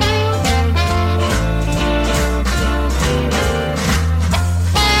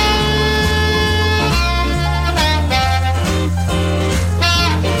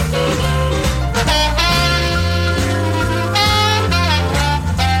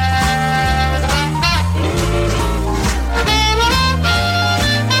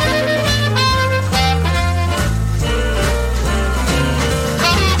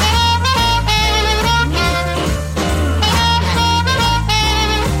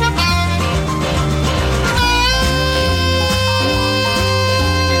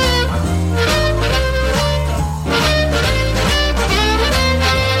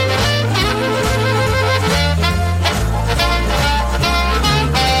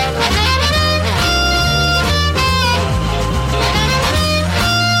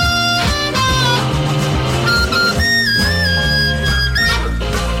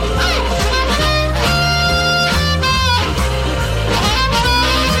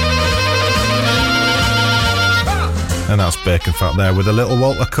 Birkenfeld there with a Little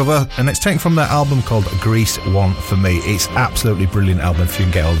Walter cover, and it's taken from their album called Grease One For Me. It's absolutely brilliant album if you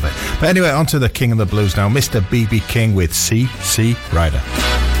can get hold of it. But anyway, on to the King of the Blues now, Mr. B.B. King with C.C. Rider.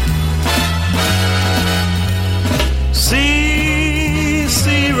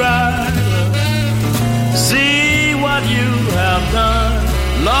 C.C. Rider, see what you have done.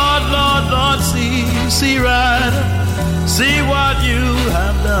 Lord, Lord, Lord, C.C. Rider, see what you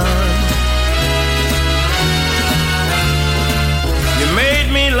have done. You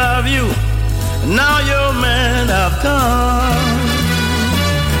made me love you, now your man have come.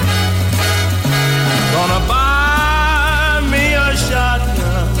 Gonna buy me a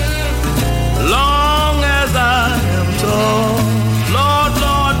shotgun, long as I am tall. Lord,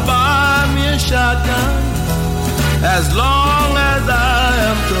 Lord, buy me a shotgun, as long as I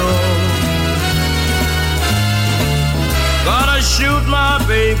am tall. Gonna shoot my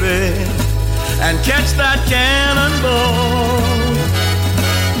baby and catch that cannonball.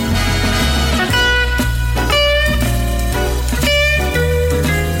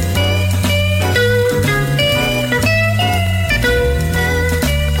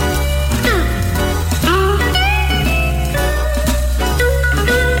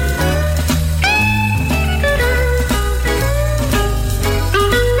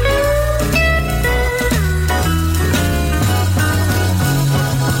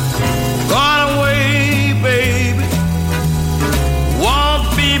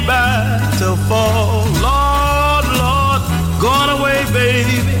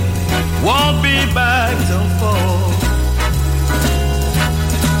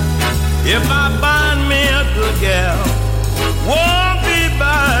 If I find me a good gal, won't be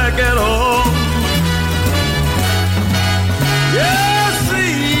back at all. Yeah,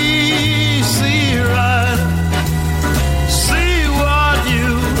 see, Rider, see what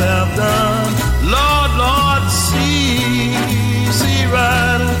you have done. Lord, Lord, see,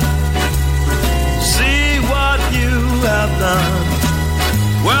 Rider, see what you have done.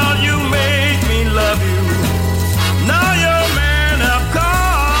 Well, you made me love you, now your man have come.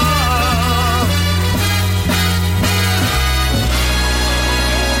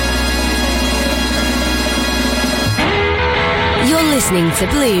 You're listening to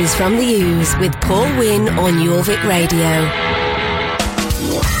Blues from the Ooze with Paul Wynn on Jorvik Radio.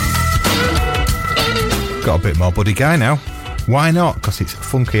 Got a bit more Buddy Guy now. Why not? Because it's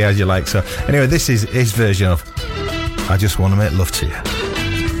funky as you like. So anyway, this is his version of I Just Want to Make Love to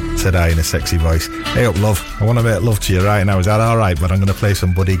You, said I in a sexy voice. Hey up, love, I want to make love to you right now. Is that alright? But I'm going to play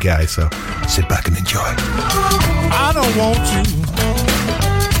some Buddy Guy, so sit back and enjoy. I don't want you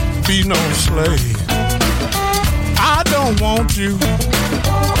to be no slave. I don't want you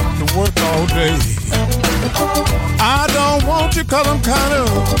to work all day. I don't want you 'cause I'm kind of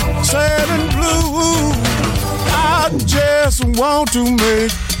sad and blue. I just want to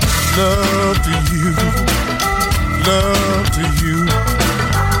make love to you, love to you.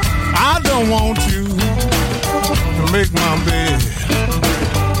 I don't want you to make my bed.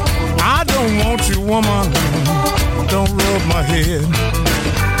 I don't want you, woman, don't rub my head.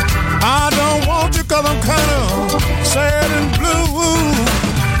 I don't want you 'cause I'm kind of sad and blue.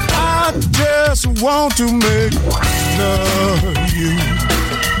 I just want to make love to you,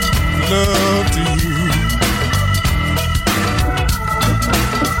 love to you.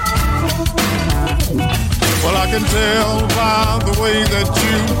 Well, I can tell by the way that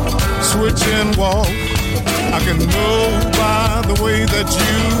you switch and walk. I can know by the way that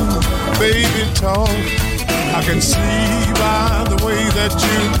you, baby, talk. I can see by the way that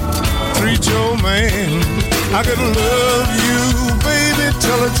you treat your man. I can love you, baby,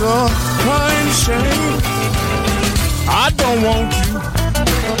 till it's a crying shame. I don't want you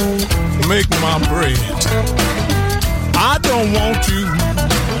to make my bread. I don't want you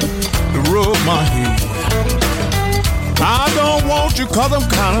to rub my head. I don't want you 'cause I'm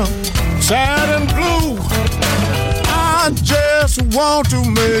kind of sad and blue. I just want to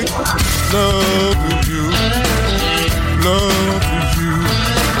make love with you, love with you.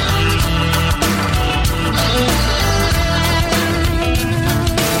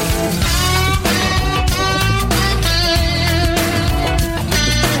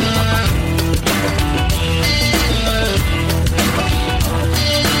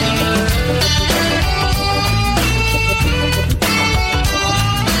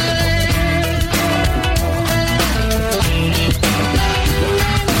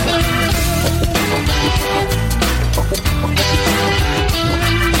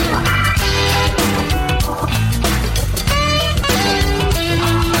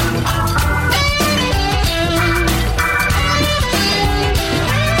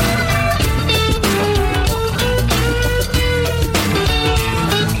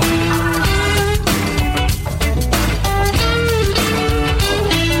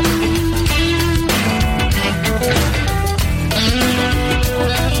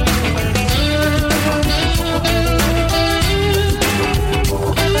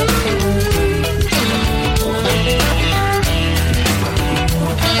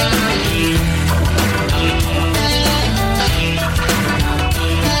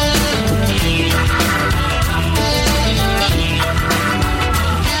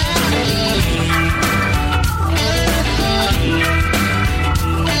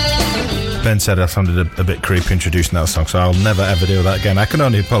 Ben said I sounded a bit creepy introducing that song, so I'll never ever do that again. I can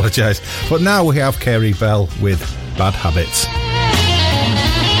only apologise. But now we have Carey Bell with Bad Habits.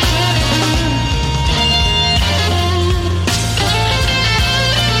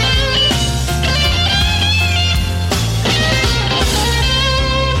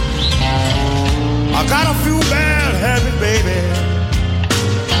 I got a few bad habits, baby.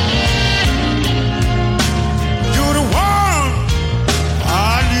 You're the one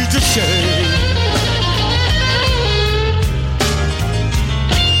I need to share.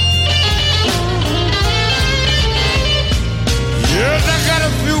 Yes, I got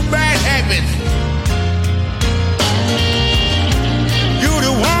a few bad habits. You're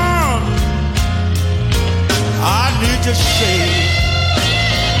the one I need to share.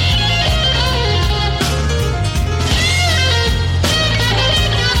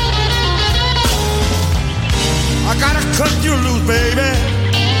 I gotta cut you loose, baby,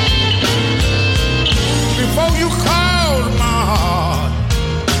 before you cause my heart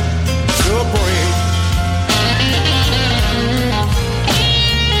to break.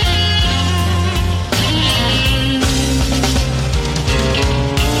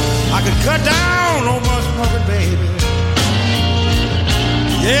 I can cut down on my smoking, baby.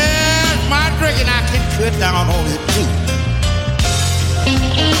 Yes, my drinking, I can cut down on it too.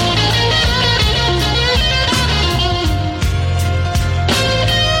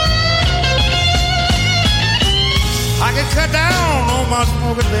 I can cut down on my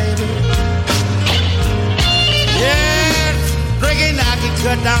smoking, baby. Yes, drinking, I can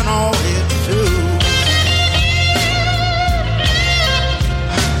cut down on it too.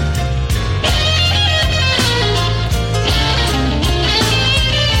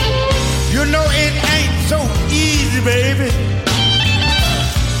 You know it ain't so easy, baby,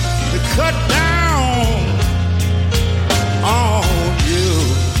 to cut down on you.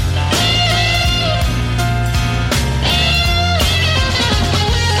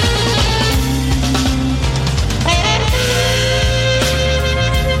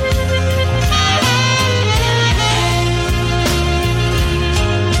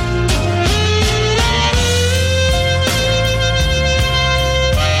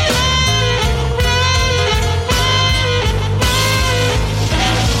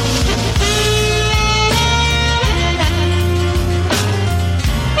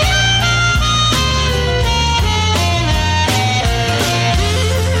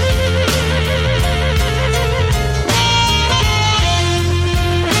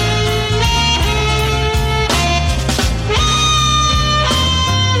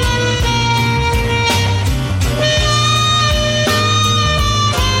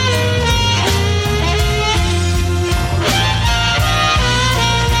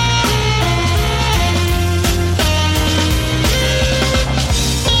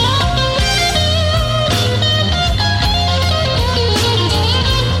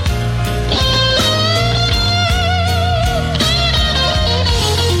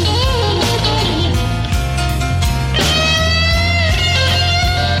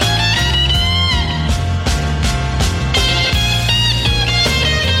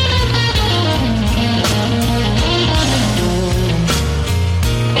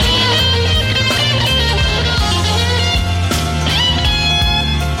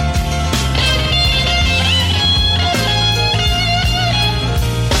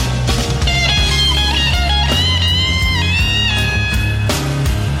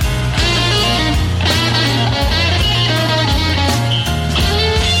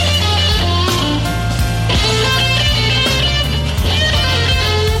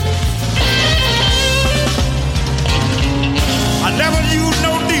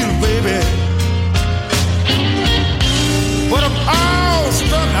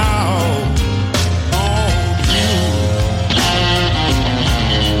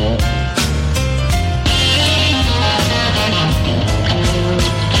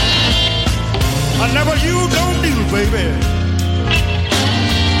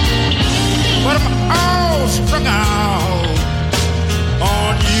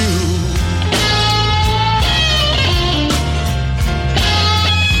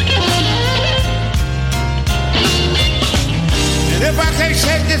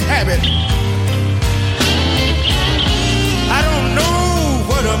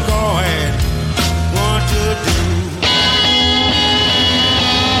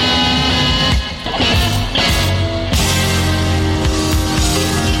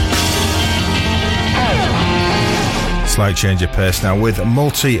 Slight change of pace now with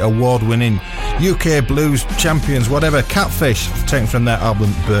multi-award winning UK blues champions, whatever, Catfish, taken from their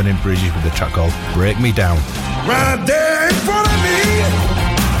album Burning Bridges with a track called Break Me Down. Right there in front of me,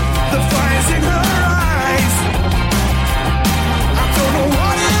 the fire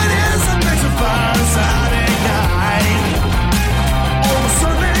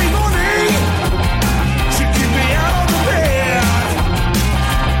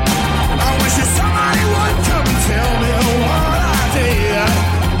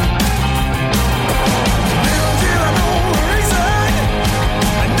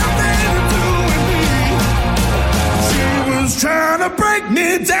break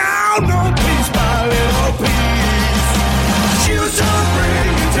me down, no piece by little piece. She was trying to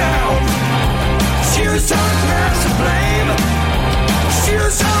bring me down. She was trying to pass the blame. She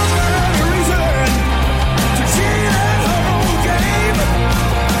was trying to find a reason to cheat at her own game.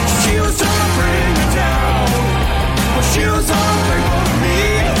 She was trying to bring me down, but she was always for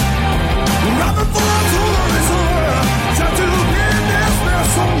me. Right before I told her it's over, tried to pin this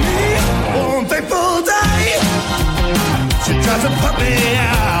mess on me. One fateful day, she tried to put me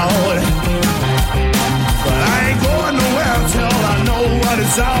out, but I ain't going nowhere till I know what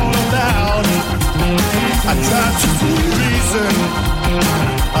it's all about. I tried to see reason,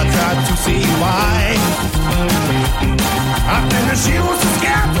 I tried to see why. I think that she was too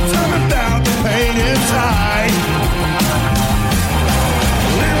scared to tell me about the pain inside.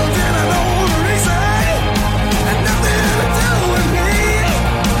 Little did I know the reason, and nothing to do with me.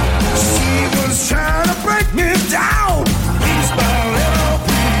 She was trying to break me down, piece by little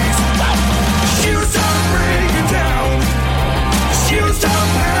piece. She was trying to bring me down. She was trying to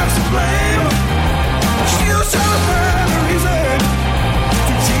pass the blame. She was trying to find a reason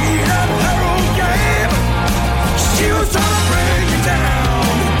to cheat at her own game. She was trying to bring me down.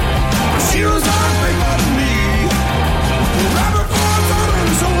 She was unfaithful to me. Right before I told her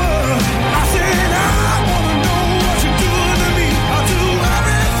it's over, I said I wanna know what you're doing to me. I'll do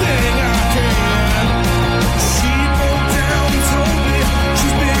everything I can. She broke down and told me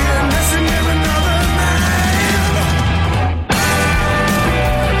she's been messing with another man.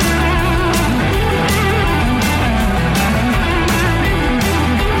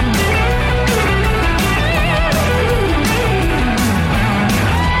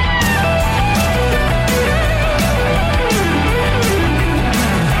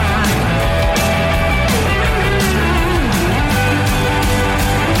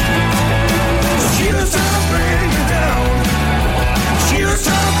 She was trying to bring me down. She was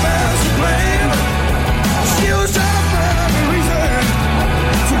trying to pass the blame. She was trying to find a reason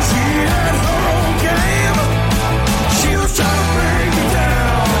to cheat at her own game. She was trying to bring me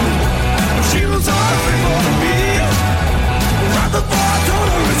down. She was unfaithful to me. Right before I told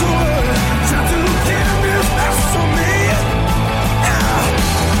her it's over, tried to pin this mess on me.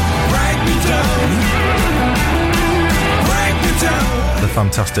 Break me down. Break me down. The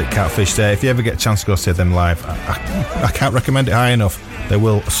fantastic Catfish there. If you ever get a chance to go see them live, I can't recommend it high enough. They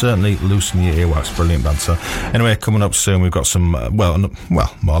will certainly loosen your earwax. Brilliant band. So anyway, coming up soon, we've got some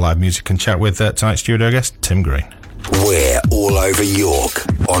more live music and chat with tonight's studio guest Tim Green. We're all over York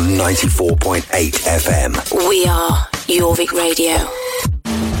on 94.8 FM. We are Jorvik Radio.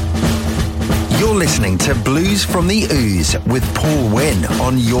 You're listening to Blues from the Ooze with Paul Wynn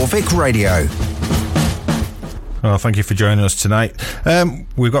on Jorvik Radio. Oh, thank you for joining us tonight.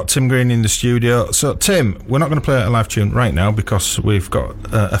 We've got Tim Green in the studio. So, Tim, we're not going to play a live tune right now because we've got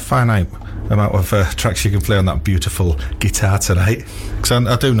a finite amount of tracks you can play on that beautiful guitar tonight. Because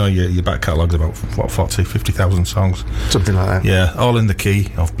I do know your back catalogue's about, 50,000 songs? Something like that. Yeah, all in the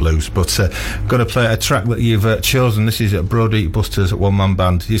key of blues. But going to play a track that you've chosen. This is Brody Buster's one-man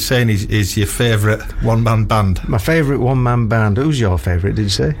band. You're saying is your favourite one-man band? My favourite one-man band. Who's your favourite, did you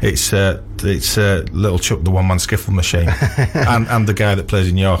say? It's Little Chuck, the one-man skiffle machine, and the guy that plays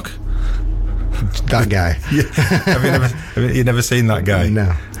in York. That guy. Have you never seen that guy?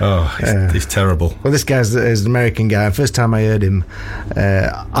 No. Oh, he's terrible. Well, this guy's an American guy. First time I heard him,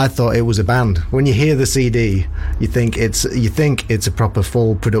 I thought it was a band. When you hear the CD, you think it's a proper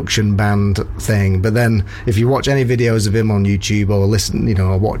full production band thing. But then, if you watch any videos of him on YouTube or listen,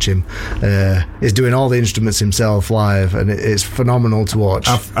 or watch him, he's doing all the instruments himself live, and it's phenomenal to watch.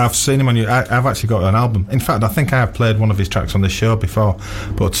 I've seen him on. I've actually got an album. In fact, I think I have played one of his tracks on this show before.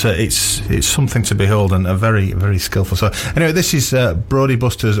 But it's something to behold and a very, very skillful. So anyway, this is Brody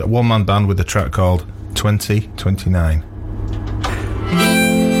Buster's one-man band with a track called 2029.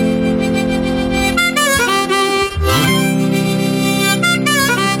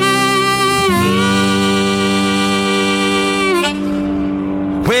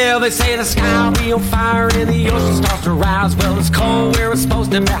 Well, they say the sky will be on fire and the ocean starts to rise. Well, it's cold where it's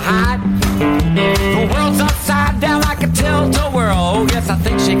supposed to be hot. The world's upside down like a tilt-a-whirl. Oh, yes, I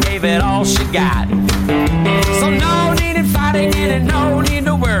think she gave it all she got. So no need in fighting and no need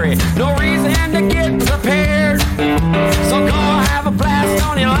to worry. No reason to get prepared. So go have a blast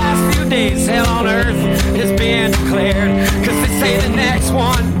on your last few days. Hell on earth is being declared. Cause they say the next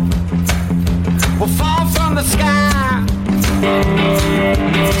one will fall from the sky.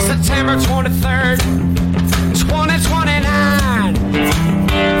 September 23rd, 2029.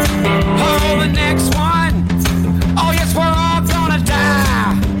 Oh, the next one. Oh, yes, we're all gonna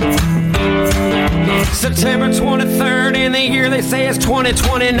die. September 23rd in and the year they say is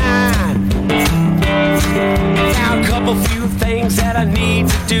 2029. Now a couple few things that I need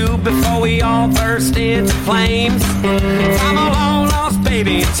to do before we all burst into flames. I'm a long lost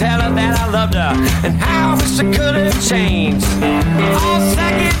baby, tell her that I loved her and how I wish I could have changed. All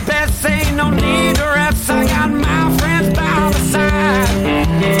second best, ain't no need to rest. I got my friends by my side.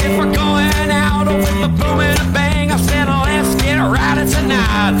 If we're going out with a boom and a bang, I said let's get riding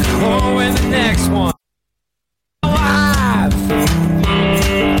tonight. Oh, and the next one alive.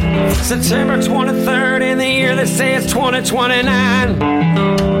 September 23rd in the year they say it's 2029. I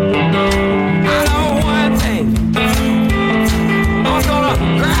know one thing, I'm gonna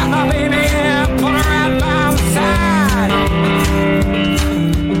grab my baby and put her right by my side.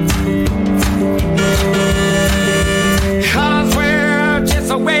 'Cause we're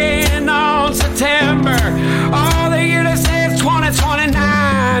just waiting on September. Oh, the year they say it's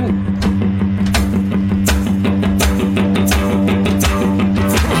 2029.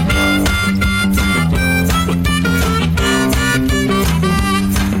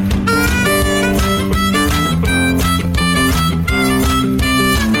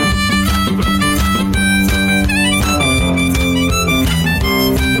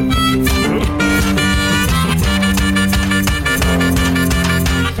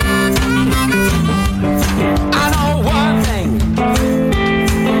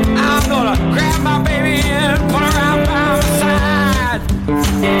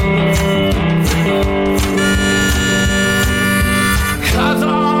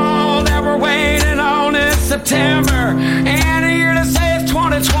 September, and the year to say it's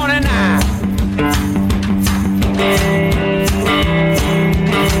 2029.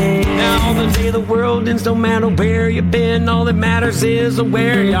 Now the day the world ends, no matter where you've been, all that matters is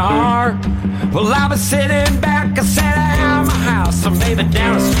where you are. Well, I was sitting back, I sat at my house, or maybe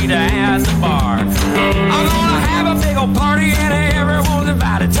down the street at the bar. I'm gonna have a big old party and everyone's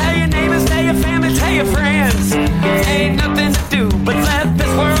invited. Tell your neighbors, tell your family, tell your friends. Ain't nothing to do but let this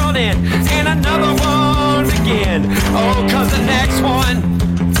world end and another one begin. Oh, 'cause the next one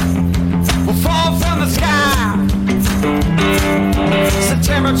will fall from the sky.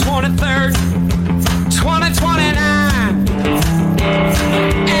 September 23rd, 2029.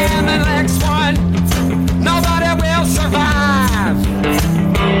 And the next one, nobody will survive.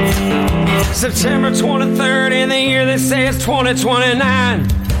 September 23rd in the year they say it's 2029.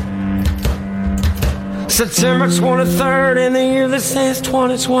 September 23rd in the year they say it's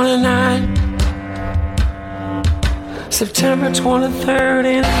 2029. September 23rd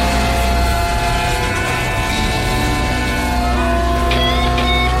in...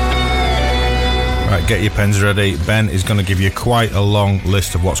 Right, get your pens ready. Ben is going to give you quite a long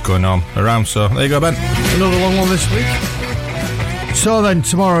list of what's going on around, so there you go, Ben. Another long one this week. So then,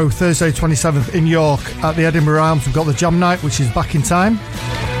 tomorrow, Thursday 27th in York at the Edinburgh Arms, we've got the Jam Night, which is back in time.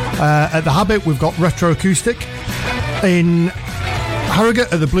 At the Habit, we've got Retro Acoustic. In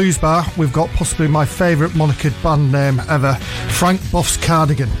Harrogate at the Blues Bar, we've got possibly my favourite monikered band name ever, Frank Boff's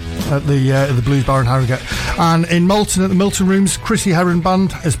Cardigan, at the Blues Bar in Harrogate. And in Moulton at the Milton Rooms, Chrissy Heron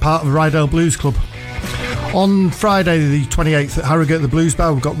Band as part of the Rydale Blues Club. On Friday the 28th at Harrogate at the Blues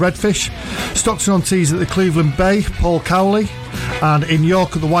Bar, we've got Redfish. Stockton-on-Tees at the Cleveland Bay, Paul Cowley. And in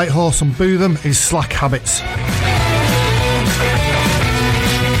York at the White Horse on Bootham is Slack Habits.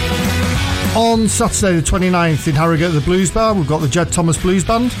 On Saturday the 29th in Harrogate at the Blues Bar, we've got the Jed Thomas Blues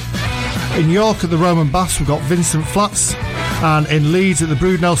Band. In York at the Roman Bass, we've got Vincent Flats. And in Leeds at the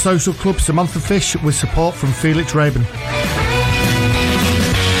Broodnell Social Club, Samantha Fish with support from Felix Rabin.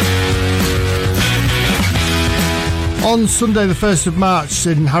 On Sunday the 1st of March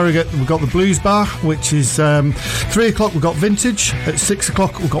in Harrogate, we've got the Blues Bar, which is 3 o'clock we've got Vintage, at 6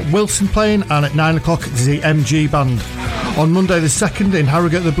 o'clock we've got Wilson playing, and at 9 o'clock it's the MG Band. On Monday the 2nd in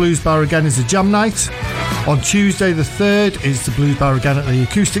Harrogate, the Blues Bar again is the Jam Night. On Tuesday the 3rd is the Blues Bar again at the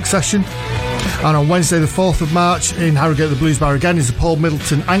Acoustic Session. And on Wednesday the 4th of March in Harrogate, the Blues Bar again is the Paul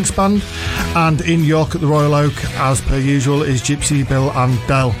Middleton Angst Band. And in York at the Royal Oak, as per usual, is Gypsy, Bill and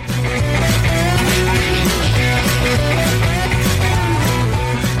Dell.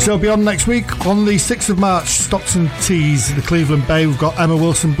 So beyond next week, on the 6th of March, Stockton-Tees, the Cleveland Bay, we've got Emma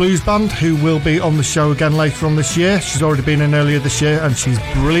Wilson Blues Band, who will be on the show again later on this year. She's already been in earlier this year and she's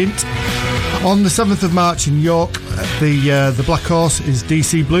brilliant. On the 7th of March in York, the Black Horse is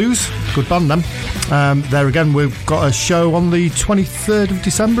DC Blues. Good band then. There again, we've got a show on the 23rd of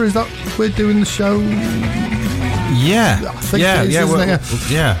December. Is that we're doing the show? Yeah. I think it is, isn't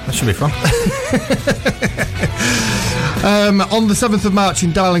it? Yeah, that should be fun. On the 7th of March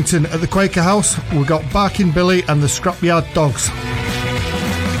in Darlington at the Quaker House, we've got Barking Billy and the Scrapyard Dogs.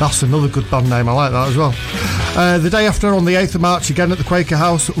 That's another good band name, I like that as well. The day after, on the 8th of March, again at the Quaker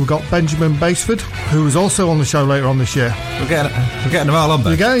House, we've got Benjamin Basford, who was also on the show later on this year. We're getting them all on,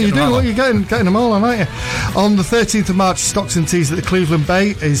 Ben. You're getting them all on, aren't you? On the 13th of March, Stockton Tees at the Cleveland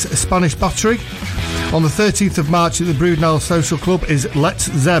Bay is Spanish Battery. On the 13th of March at the Broodnell Social Club is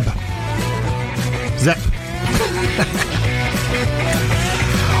Let's Zeb.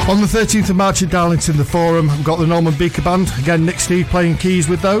 On the 13th of March at Darlington, the Forum, we've got the Norman Beaker Band. Again, Nick Steed playing keys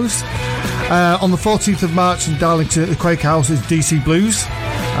with those. On the 14th of March in Darlington at the Quaker House is DC Blues.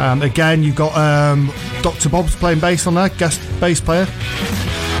 Again, you've got Dr. Bob's playing bass on there, guest bass player.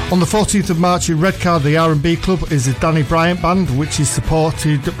 On the 14th of March in Redcar, the R&B Club is the Danny Bryant Band, which is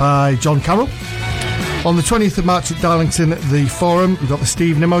supported by John Carroll. On the 20th of March at Darlington at the Forum, we've got the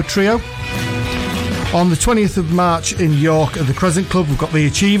Steve Nimmo Trio. On the 20th of March in York at the Crescent Club, we've got the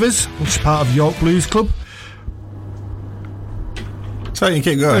Achievers, which is part of York Blues Club. So you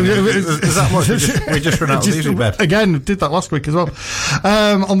keep going. Is that much? We just run out of music bed. Again, did that last week as well.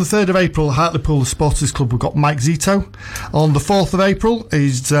 On the 3rd of April, Hartlepool Supporters Club, we've got Mike Zito. On the 4th of April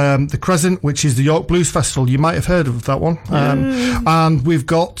is the Crescent, which is the York Blues Festival. You might have heard of that one. And we've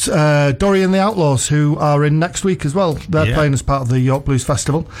got Dory and the Outlaws, who are in next week as well. They're playing as part of the York Blues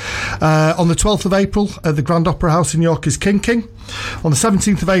Festival. On the 12th of April, at the Grand Opera House in York is King King. On the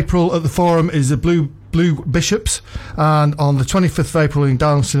 17th of April at the Forum is the Blue Bishops, and on the 25th of April in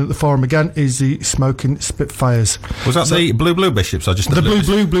Darlington at the Forum again is the Smoking Spitfires. Was that the Blue Bishops or just the Blue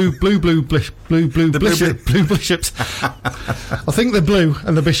Bishops? I think they're blue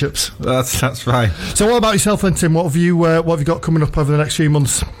and the Bishops. That's right. So what about yourself then, Tim? What have you got coming up over the next few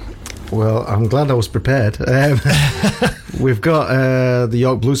months? Well, I'm glad I was prepared. We've got the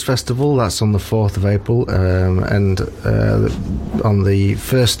York Blues Festival, that's on the 4th of April, and on the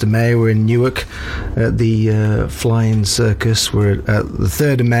 1st of May we're in Newark at the Flying Circus. We're at the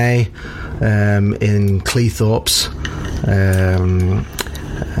 3rd of May in Cleethorpes,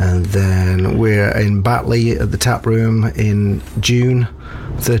 and then we're in Batley at the Tap Room in June,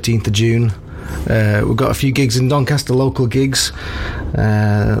 13th of June. We've got a few gigs in Doncaster, local gigs.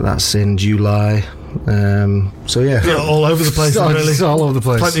 That's in July. So all over the place. Really, it's all over the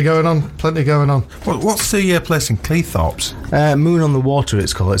place. Plenty going on. What's the place in Cleethorpes? Moon on the Water,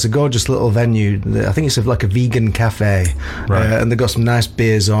 it's called. It's a gorgeous little venue. I think it's like a vegan cafe, and they've got some nice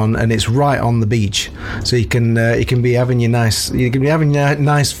beers on, and it's right on the beach, so you can be having your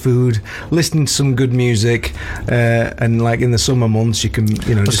nice food, listening to some good music, and like in the summer months, you can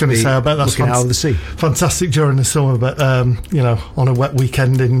just be I bet that's looking out of the sea. Fantastic during the summer, but on a wet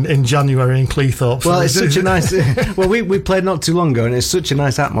weekend in January in Cleethorpes. Well, it's such a nice. Well, we played not too long ago, and it's such a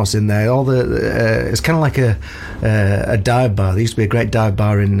nice atmosphere in there. All the it's kind of like a dive bar. There used to be a great dive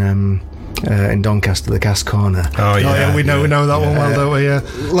bar in Doncaster, the Cass Corner. Oh yeah, we know that one well, don't we? Yeah.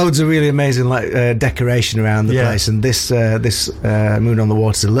 Loads of really amazing decoration around the place, and this Moon on the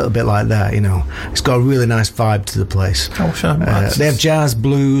Water is a little bit like that. It's got a really nice vibe to the place. Oh, sure. They have jazz,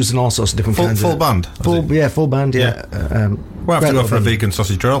 blues, and all sorts of different kinds. Full band. Full band. Yeah. We'll have to go for a vegan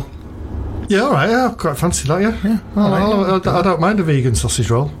sausage roll. Yeah, all right. Yeah, I quite fancy that. Yeah. I don't mind a vegan sausage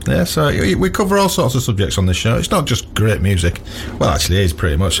roll. Yeah, so we cover all sorts of subjects on this show. It's not just great music. Well, actually, it is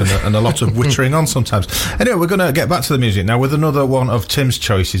pretty much, and a lot of wittering on sometimes. Anyway, we're going to get back to the music now with another one of Tim's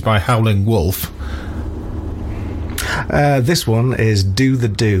choices by Howling Wolf. This one is Do the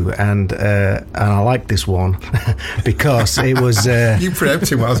Do, and I like this one because it was. You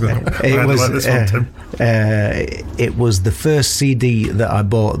preempted what I was going to. It was the first CD that I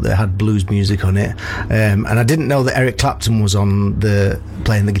bought that had blues music on it, and I didn't know that Eric Clapton was playing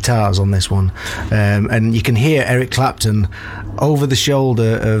the guitars on this one, and you can hear Eric Clapton over the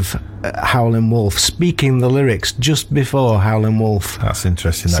shoulder of Howlin' Wolf speaking the lyrics just before Howlin' Wolf. That's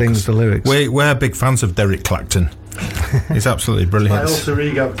interesting. Sings the lyrics. We're big fans of Derek Clapton. He's absolutely brilliant. My alter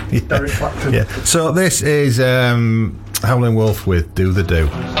ego, Derek Clapton. Yeah. So this is Howlin' Wolf with Do the Do.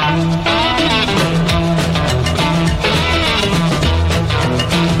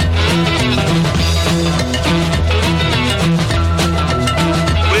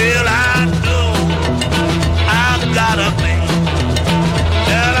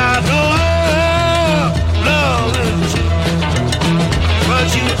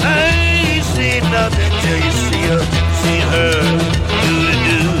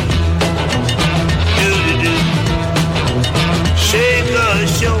 Shake her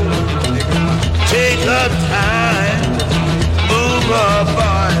shoulder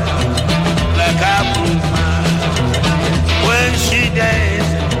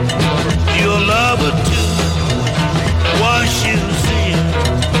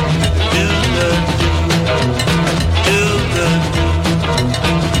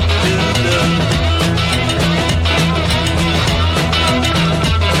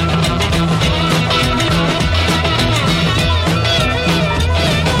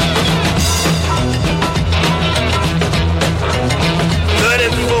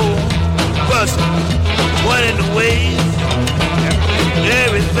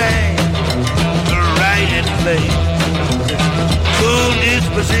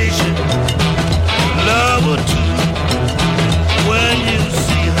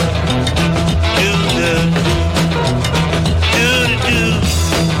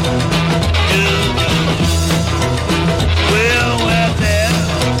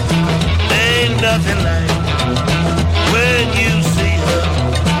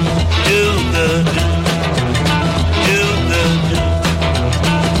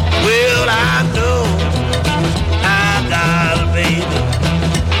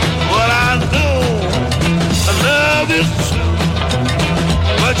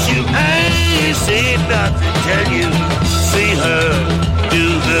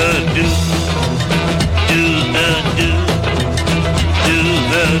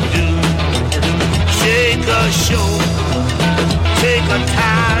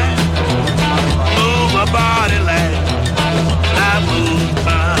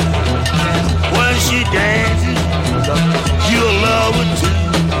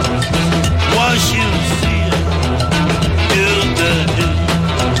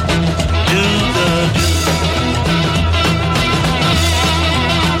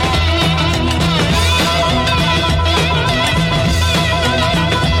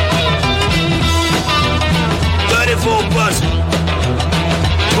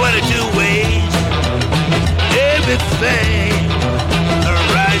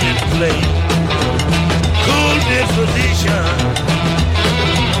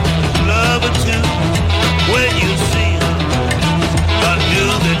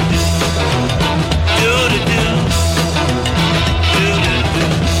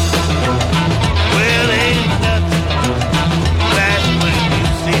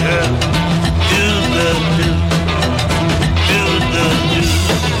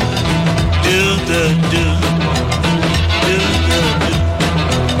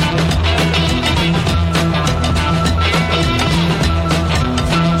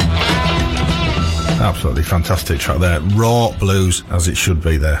Absolutely fantastic track there. Raw blues, as it should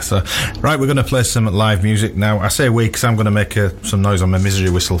be there. So, right, we're going to play some live music now. I say we because I'm going to make some noise on my misery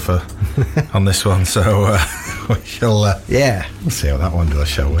whistle on this one. So we shall we'll see how that one does,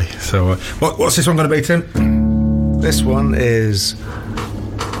 shall we? So what's this one going to be, Tim? This one is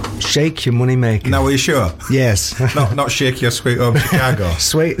Shake Your Money Maker. Now, are you sure? Yes. not Shake Your Sweet Home Chicago.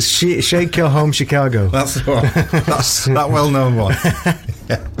 Shake Your Home Chicago. That's the one. That's that well-known one.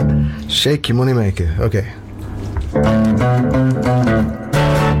 Yeah. Shake Your Money Maker. Okay.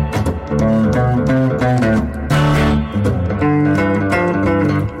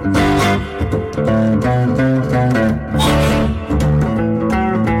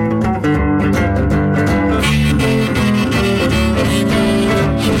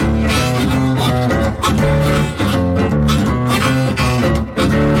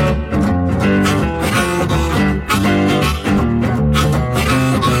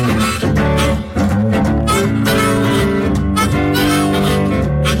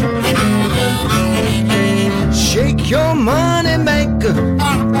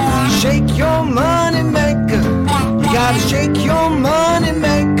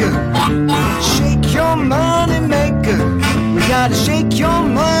 Gotta shake your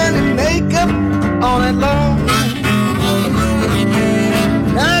money makeup all night long.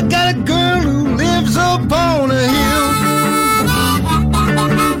 I got a girl who lives up on a hill.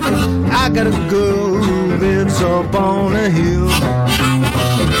 I got a girl who lives up on a hill.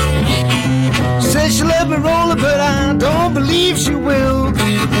 Says she'll let me roll it, but I don't believe she will.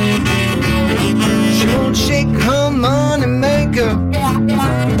 She won't shake her money maker.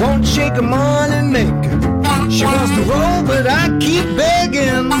 Won't shake her money maker. She wants to roll, but I keep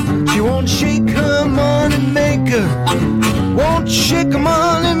begging. She won't shake her money maker. Won't shake her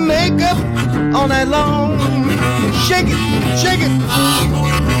money makeup all night long. Shake it, shake it.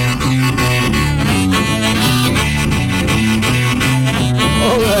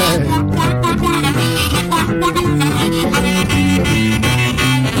 All right.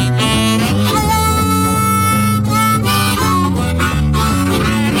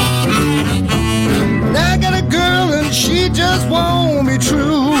 She just won't be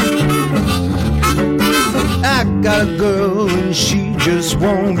true. I got a girl and she just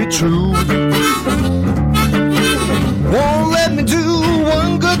won't be true. Won't let me do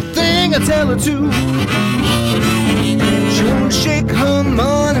one good thing I tell her to. She won't shake her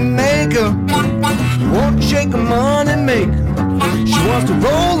money maker. Won't shake her money maker. She wants to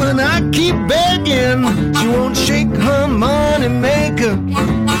roll and I keep begging. She won't shake her money maker.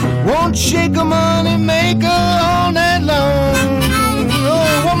 Won't shake her money maker all night long.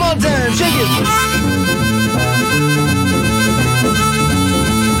 Oh, one more time, shake it.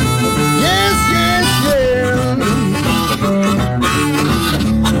 Yes, yes, yeah.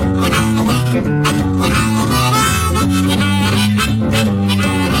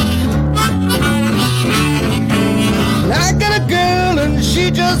 I got a girl and she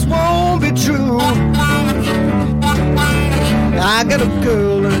just won't be true. I got a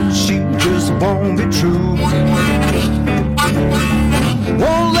girl and she just won't be true.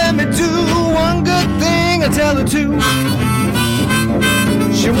 Won't let me do one good thing I tell her to.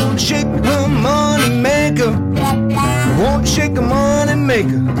 She won't shake her money maker. Won't shake her money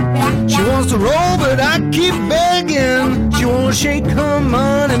maker. She wants to roll but I keep begging. She won't shake her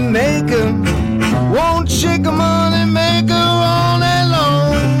money maker. Won't shake her money maker all night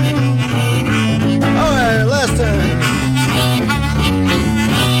long. Alright, last time.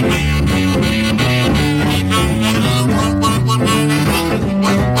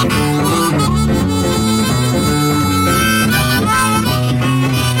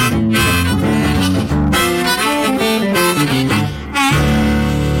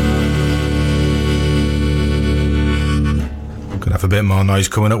 Have a bit more noise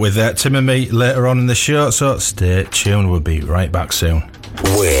coming up with Tim and me later on in the show, so stay tuned. We'll be right back soon.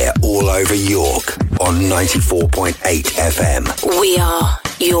 We're all over York on 94.8 FM. We are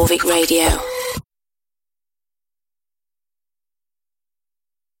Jorvik Radio.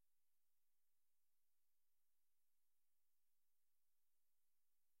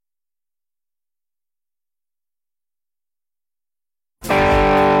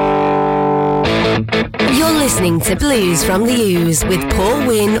 Listening to Blues from the Ooze with Paul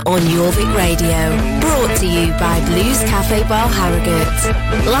Wynn on Jorvik Radio. Brought to you by Blues Cafe Bar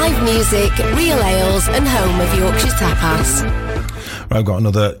Harrogate. Live music, real ales and home of Yorkshire tapas. Right, I've got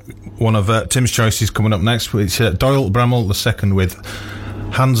another one of Tim's choices coming up next. It's Doyle Bramall II with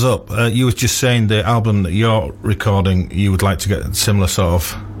Hands Up. You was just saying the album that you're recording, you would like to get similar sort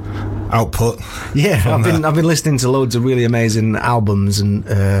of output. Yeah, from I've been listening to loads of really amazing albums and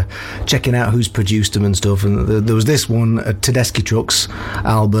checking out who's produced them and stuff. And there was this one, a Tedeschi Trucks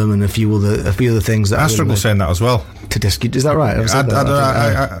album, and a few other things that I struggle saying that as well. Tedeschi, is that right? I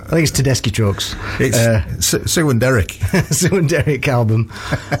think it's Tedeschi Trucks. It's Sue and Derek. Sue and Derek album.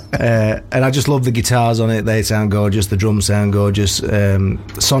 And I just love the guitars on it. They sound gorgeous. The drums sound gorgeous.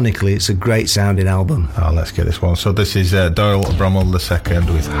 Sonically, it's a great sounding album. Oh, let's get this one. So this is Doyle Brummel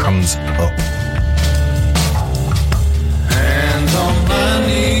II with Hands Up. Hands on my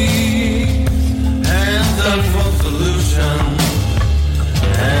knees, hands up for solution,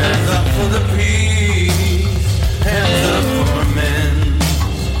 hands up for the peace, hands up for men,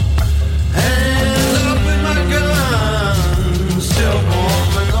 hands up with my gun, still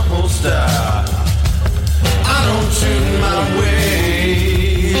warm in the holster. I don't shoot my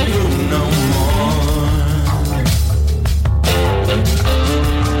way through no more.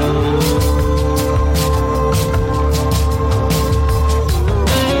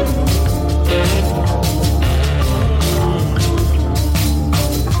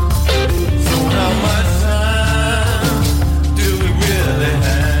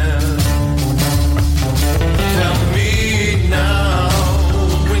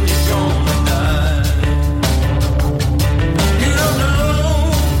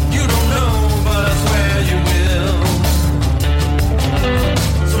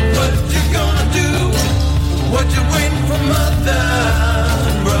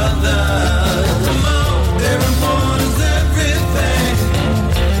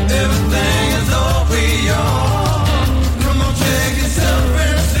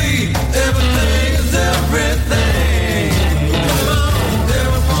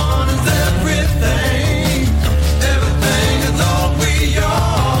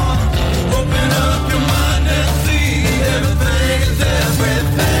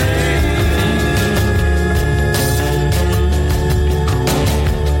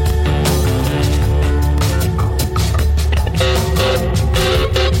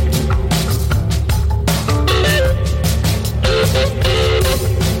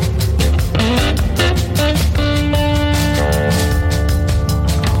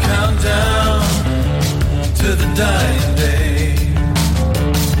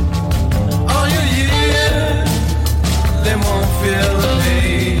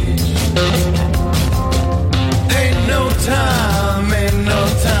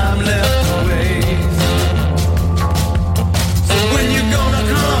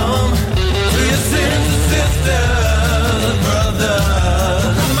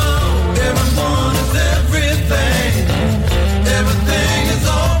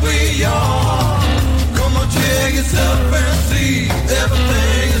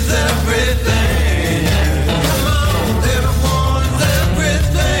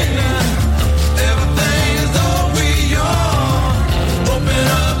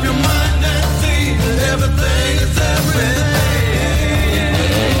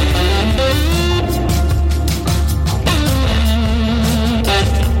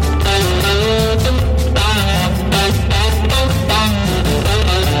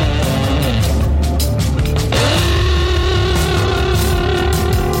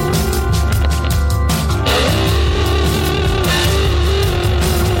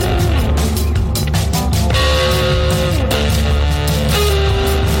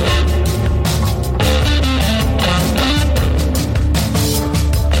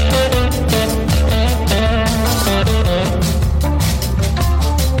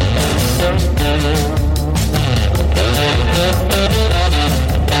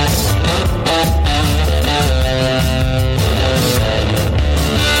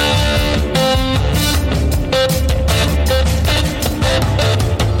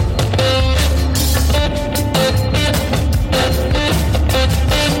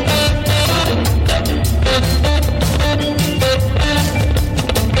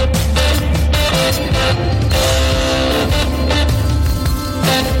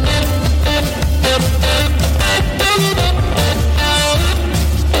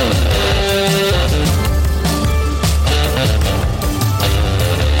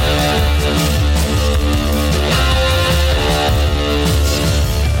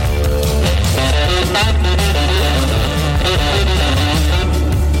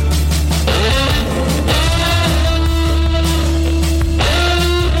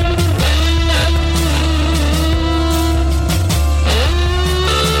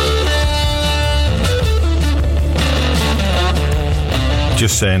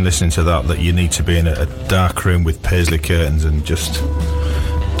 just saying, listening to that you need to be in a dark room with paisley curtains and just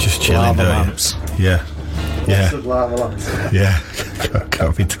chilling, don't you? Yeah. Yeah. Like Yeah,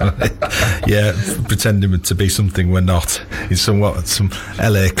 can't be done. Yeah, pretending to be something we're not. It's some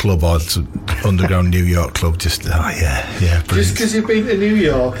LA club or some underground New York club. Just yeah, Just brilliant. because you've been to New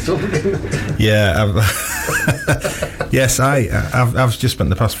York. Yeah, yes, I've just spent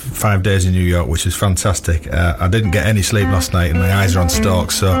the past 5 days in New York, which is fantastic. I didn't get any sleep last night, and my eyes are on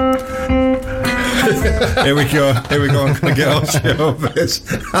stalk. So here we go. I'm gonna get on show this.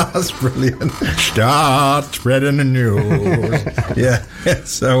 That's brilliant. Start spreading the news. Yeah.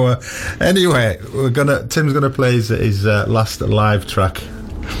 So anyway, Tim's gonna play his last live track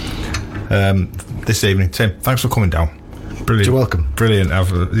this evening. Tim, thanks for coming down. Brilliant. You're welcome. Brilliant.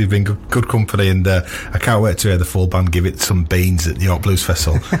 You've been good company, and I can't wait to hear the full band give it some beans at the York Blues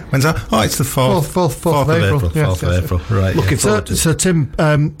Festival. When's that? Oh, it's the 4th of April. Yeah, 4th of April. Right. Looking forward to it. So Tim,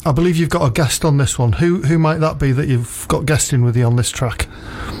 I believe you've got a guest on this one. Who might that be that you've got guesting with you on this track?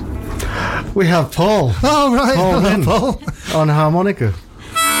 We have Paul. Oh, right. Paul Wynn Paul. on harmonica.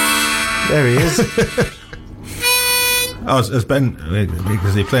 There he is. Oh, it's Ben,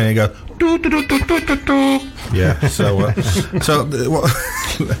 because he's playing, he goes, do, do, do, do, do, do, do. Yeah, so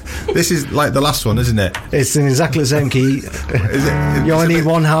this is like the last one, isn't it? It's in exactly the same key. You only need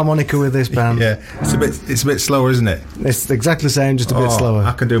one harmonica with this band. Yeah, it's a bit slower, isn't it? It's exactly the same, just a bit slower.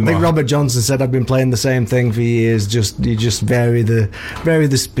 I can do more. I think Robert Johnson said I've been playing the same thing for years. You just vary the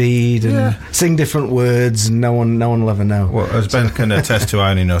speed and sing different words, and no one will ever know. Well, as Ben can attest to, I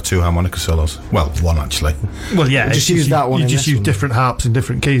only know 2 harmonica solos. Well, one actually. Well, yeah, just use that one. You just use different harps in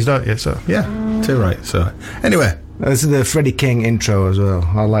different keys, don't you? So yeah, 2 right. So anyway. This is the Freddie King intro as well.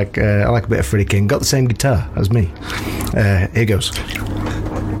 I like a bit of Freddie King. Got the same guitar as me. Here goes.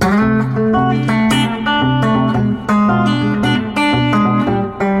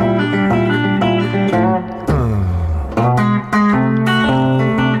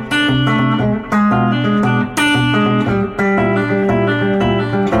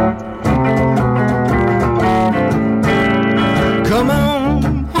 Come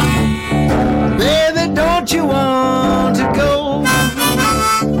on, baby, don't you want to go?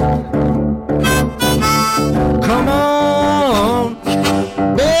 Come on,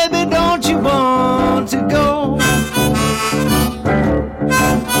 baby, don't you want to go?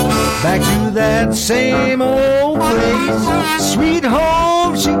 Back to that same old place, sweet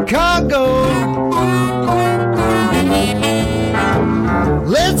home Chicago.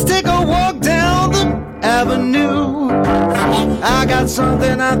 Let's take a walk down the avenue. I got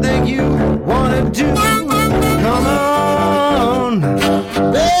something I think you wanna do. Come on,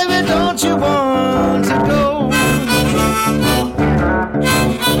 baby, don't you want to go?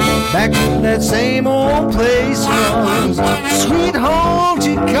 Back to that same old place from sweet home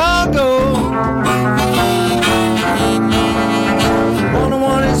Chicago. 1 and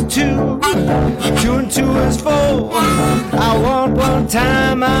 1 is 2, 2 and 2 is 4. I want one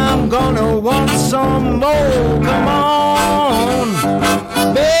time, I'm gonna want some more. Come on,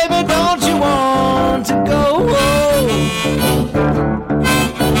 baby, don't you want to go?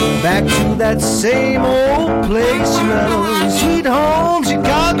 Back to that same old place, you know, sweet home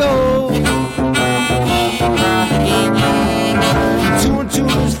Chicago. 2 and 2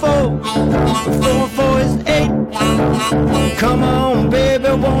 is 4, 4 and 4 is 8. Come on, baby,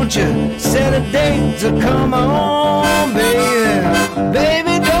 won't you set a date to come on, baby?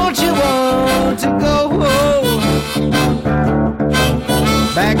 Baby, don't you want to go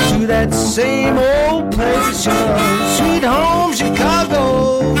back to that same old place, sweet home Chicago?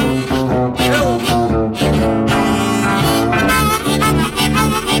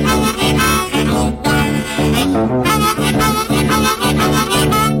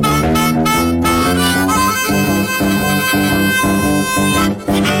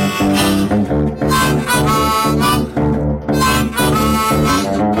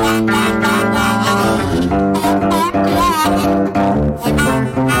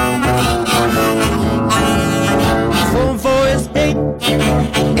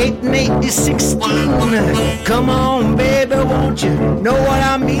 Is 16. Come on, baby, won't you know what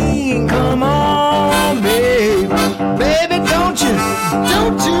I mean? Come on, baby, baby, don't you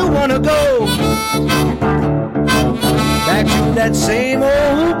wanna go back to that same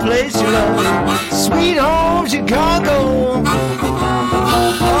old place you love, sweet home Chicago?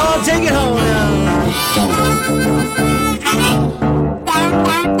 Oh, take it home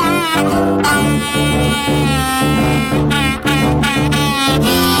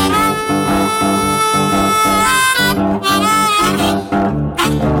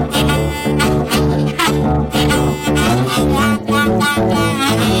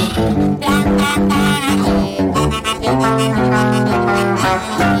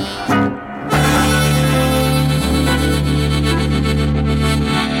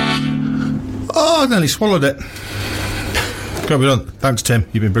Oh, I nearly swallowed it. Got to be done. Thanks, Tim.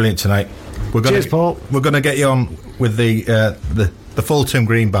 You've been brilliant tonight. Cheers, Paul. We're going to get you on with the full Tim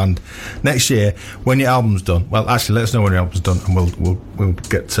Green band next year when your album's done. Well, actually, let us know when your album's done, and we'll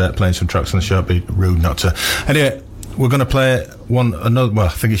get playing some tracks on the show. It'd be rude not to. Anyway, we're going to play another. Well, I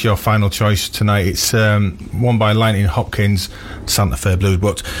think it's your final choice tonight. It's one by Lightning Hopkins, Santa Fe Blues.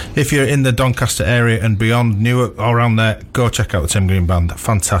 But if you're in the Doncaster area and beyond, Newark or around there, go check out the Tim Green band.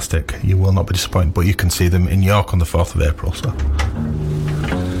 Fantastic. You will not be disappointed. But you can see them in York on the 4th of April. So.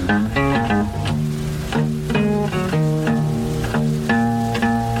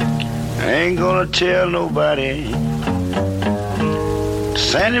 Ain't gonna tell nobody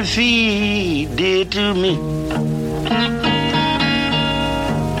Santa Fe did to me.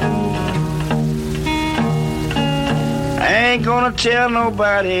 I ain't gonna tell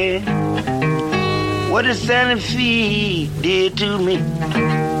nobody what the Santa Fe did to me.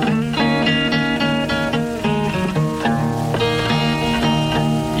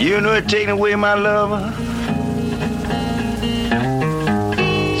 You know it taking away my lover.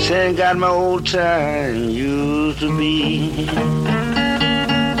 Ain't got my old time used to be.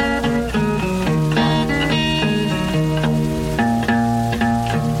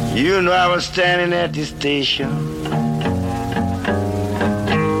 You know I was standing at the station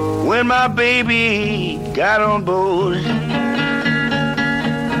when my baby got on board.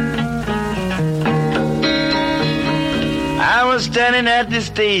 I was standing at the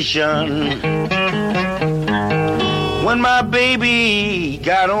station when my baby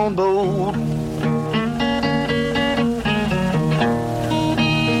got on board.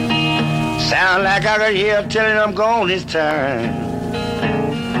 Sound like I could hear telling I'm gone this time.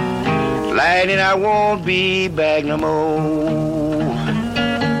 Lightning, I won't be back no more.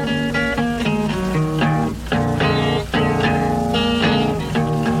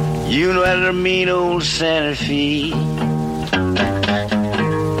 You know that mean old Santa Fe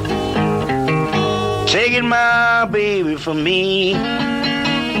taking my baby from me.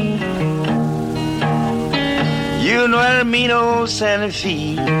 You know that mean old Santa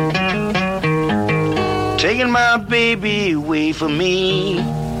Fe taking my baby away from me.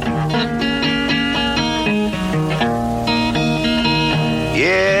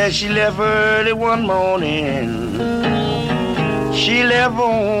 Yeah, she left early one morning. She left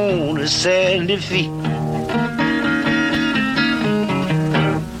on the Santa Fe.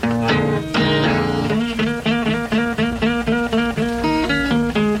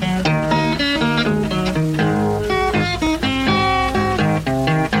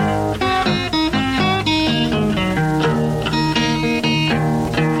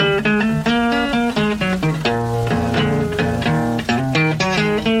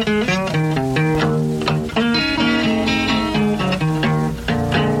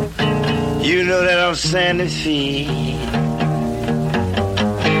 Santa Fe,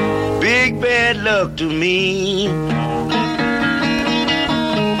 big bad luck to me.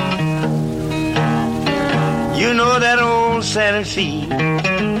 You know that old Santa Fe,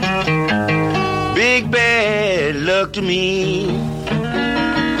 big bad luck to me.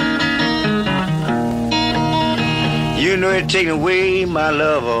 You know it taking away my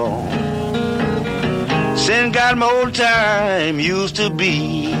lover, since got my old time used to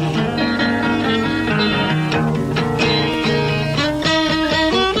be.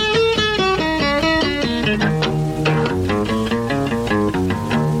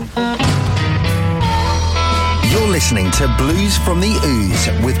 Listening to Blues from the Ooze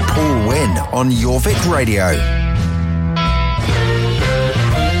with Paul Wynn on Jorvik Radio.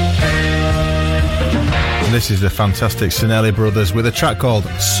 And this is the fantastic Sinelli Brothers with a track called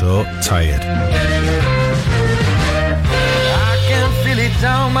So Tired. I can feel it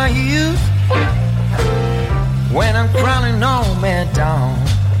down my heels when I'm crawling on me down.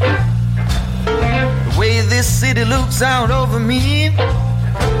 The way this city looks out over me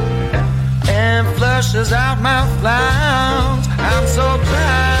and flushes out my clouds. I'm so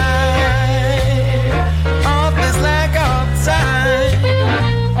tired of this lack of time.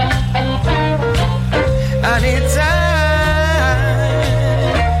 I need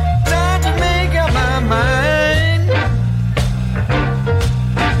time to make up my mind.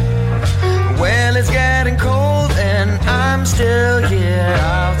 Well, it's getting cold and I'm still here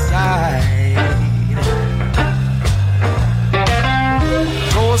outside.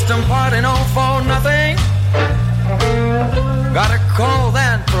 I'm partying all for nothing. Got a call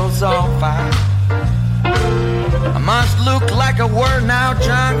that throws off fire. I must look like a worn out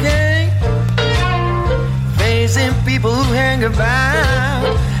junkie, facing people who hang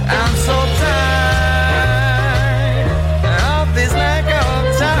about. I'm so tired of this lack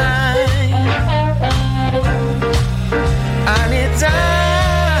of time.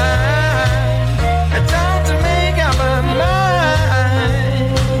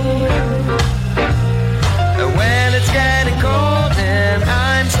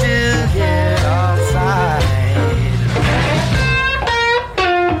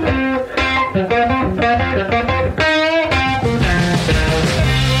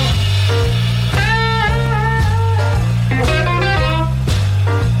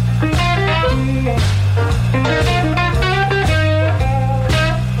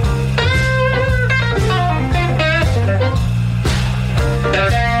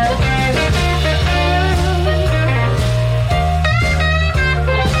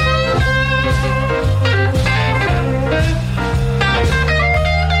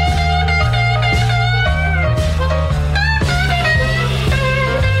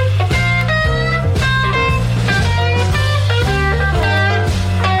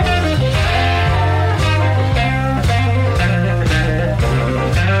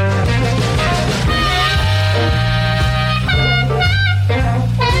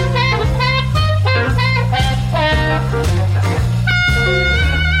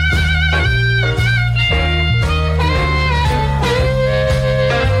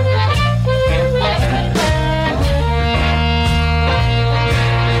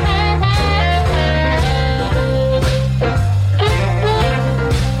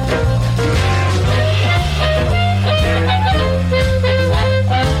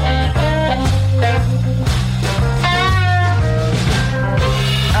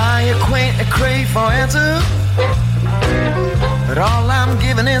 I crave for answers, but all I'm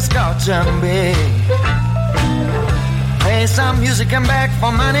giving is scotch and bay. Play some music and beg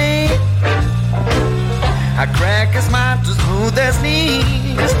for money. I crack a smile to smooth their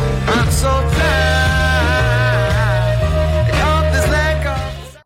sneeze. I'm so tired.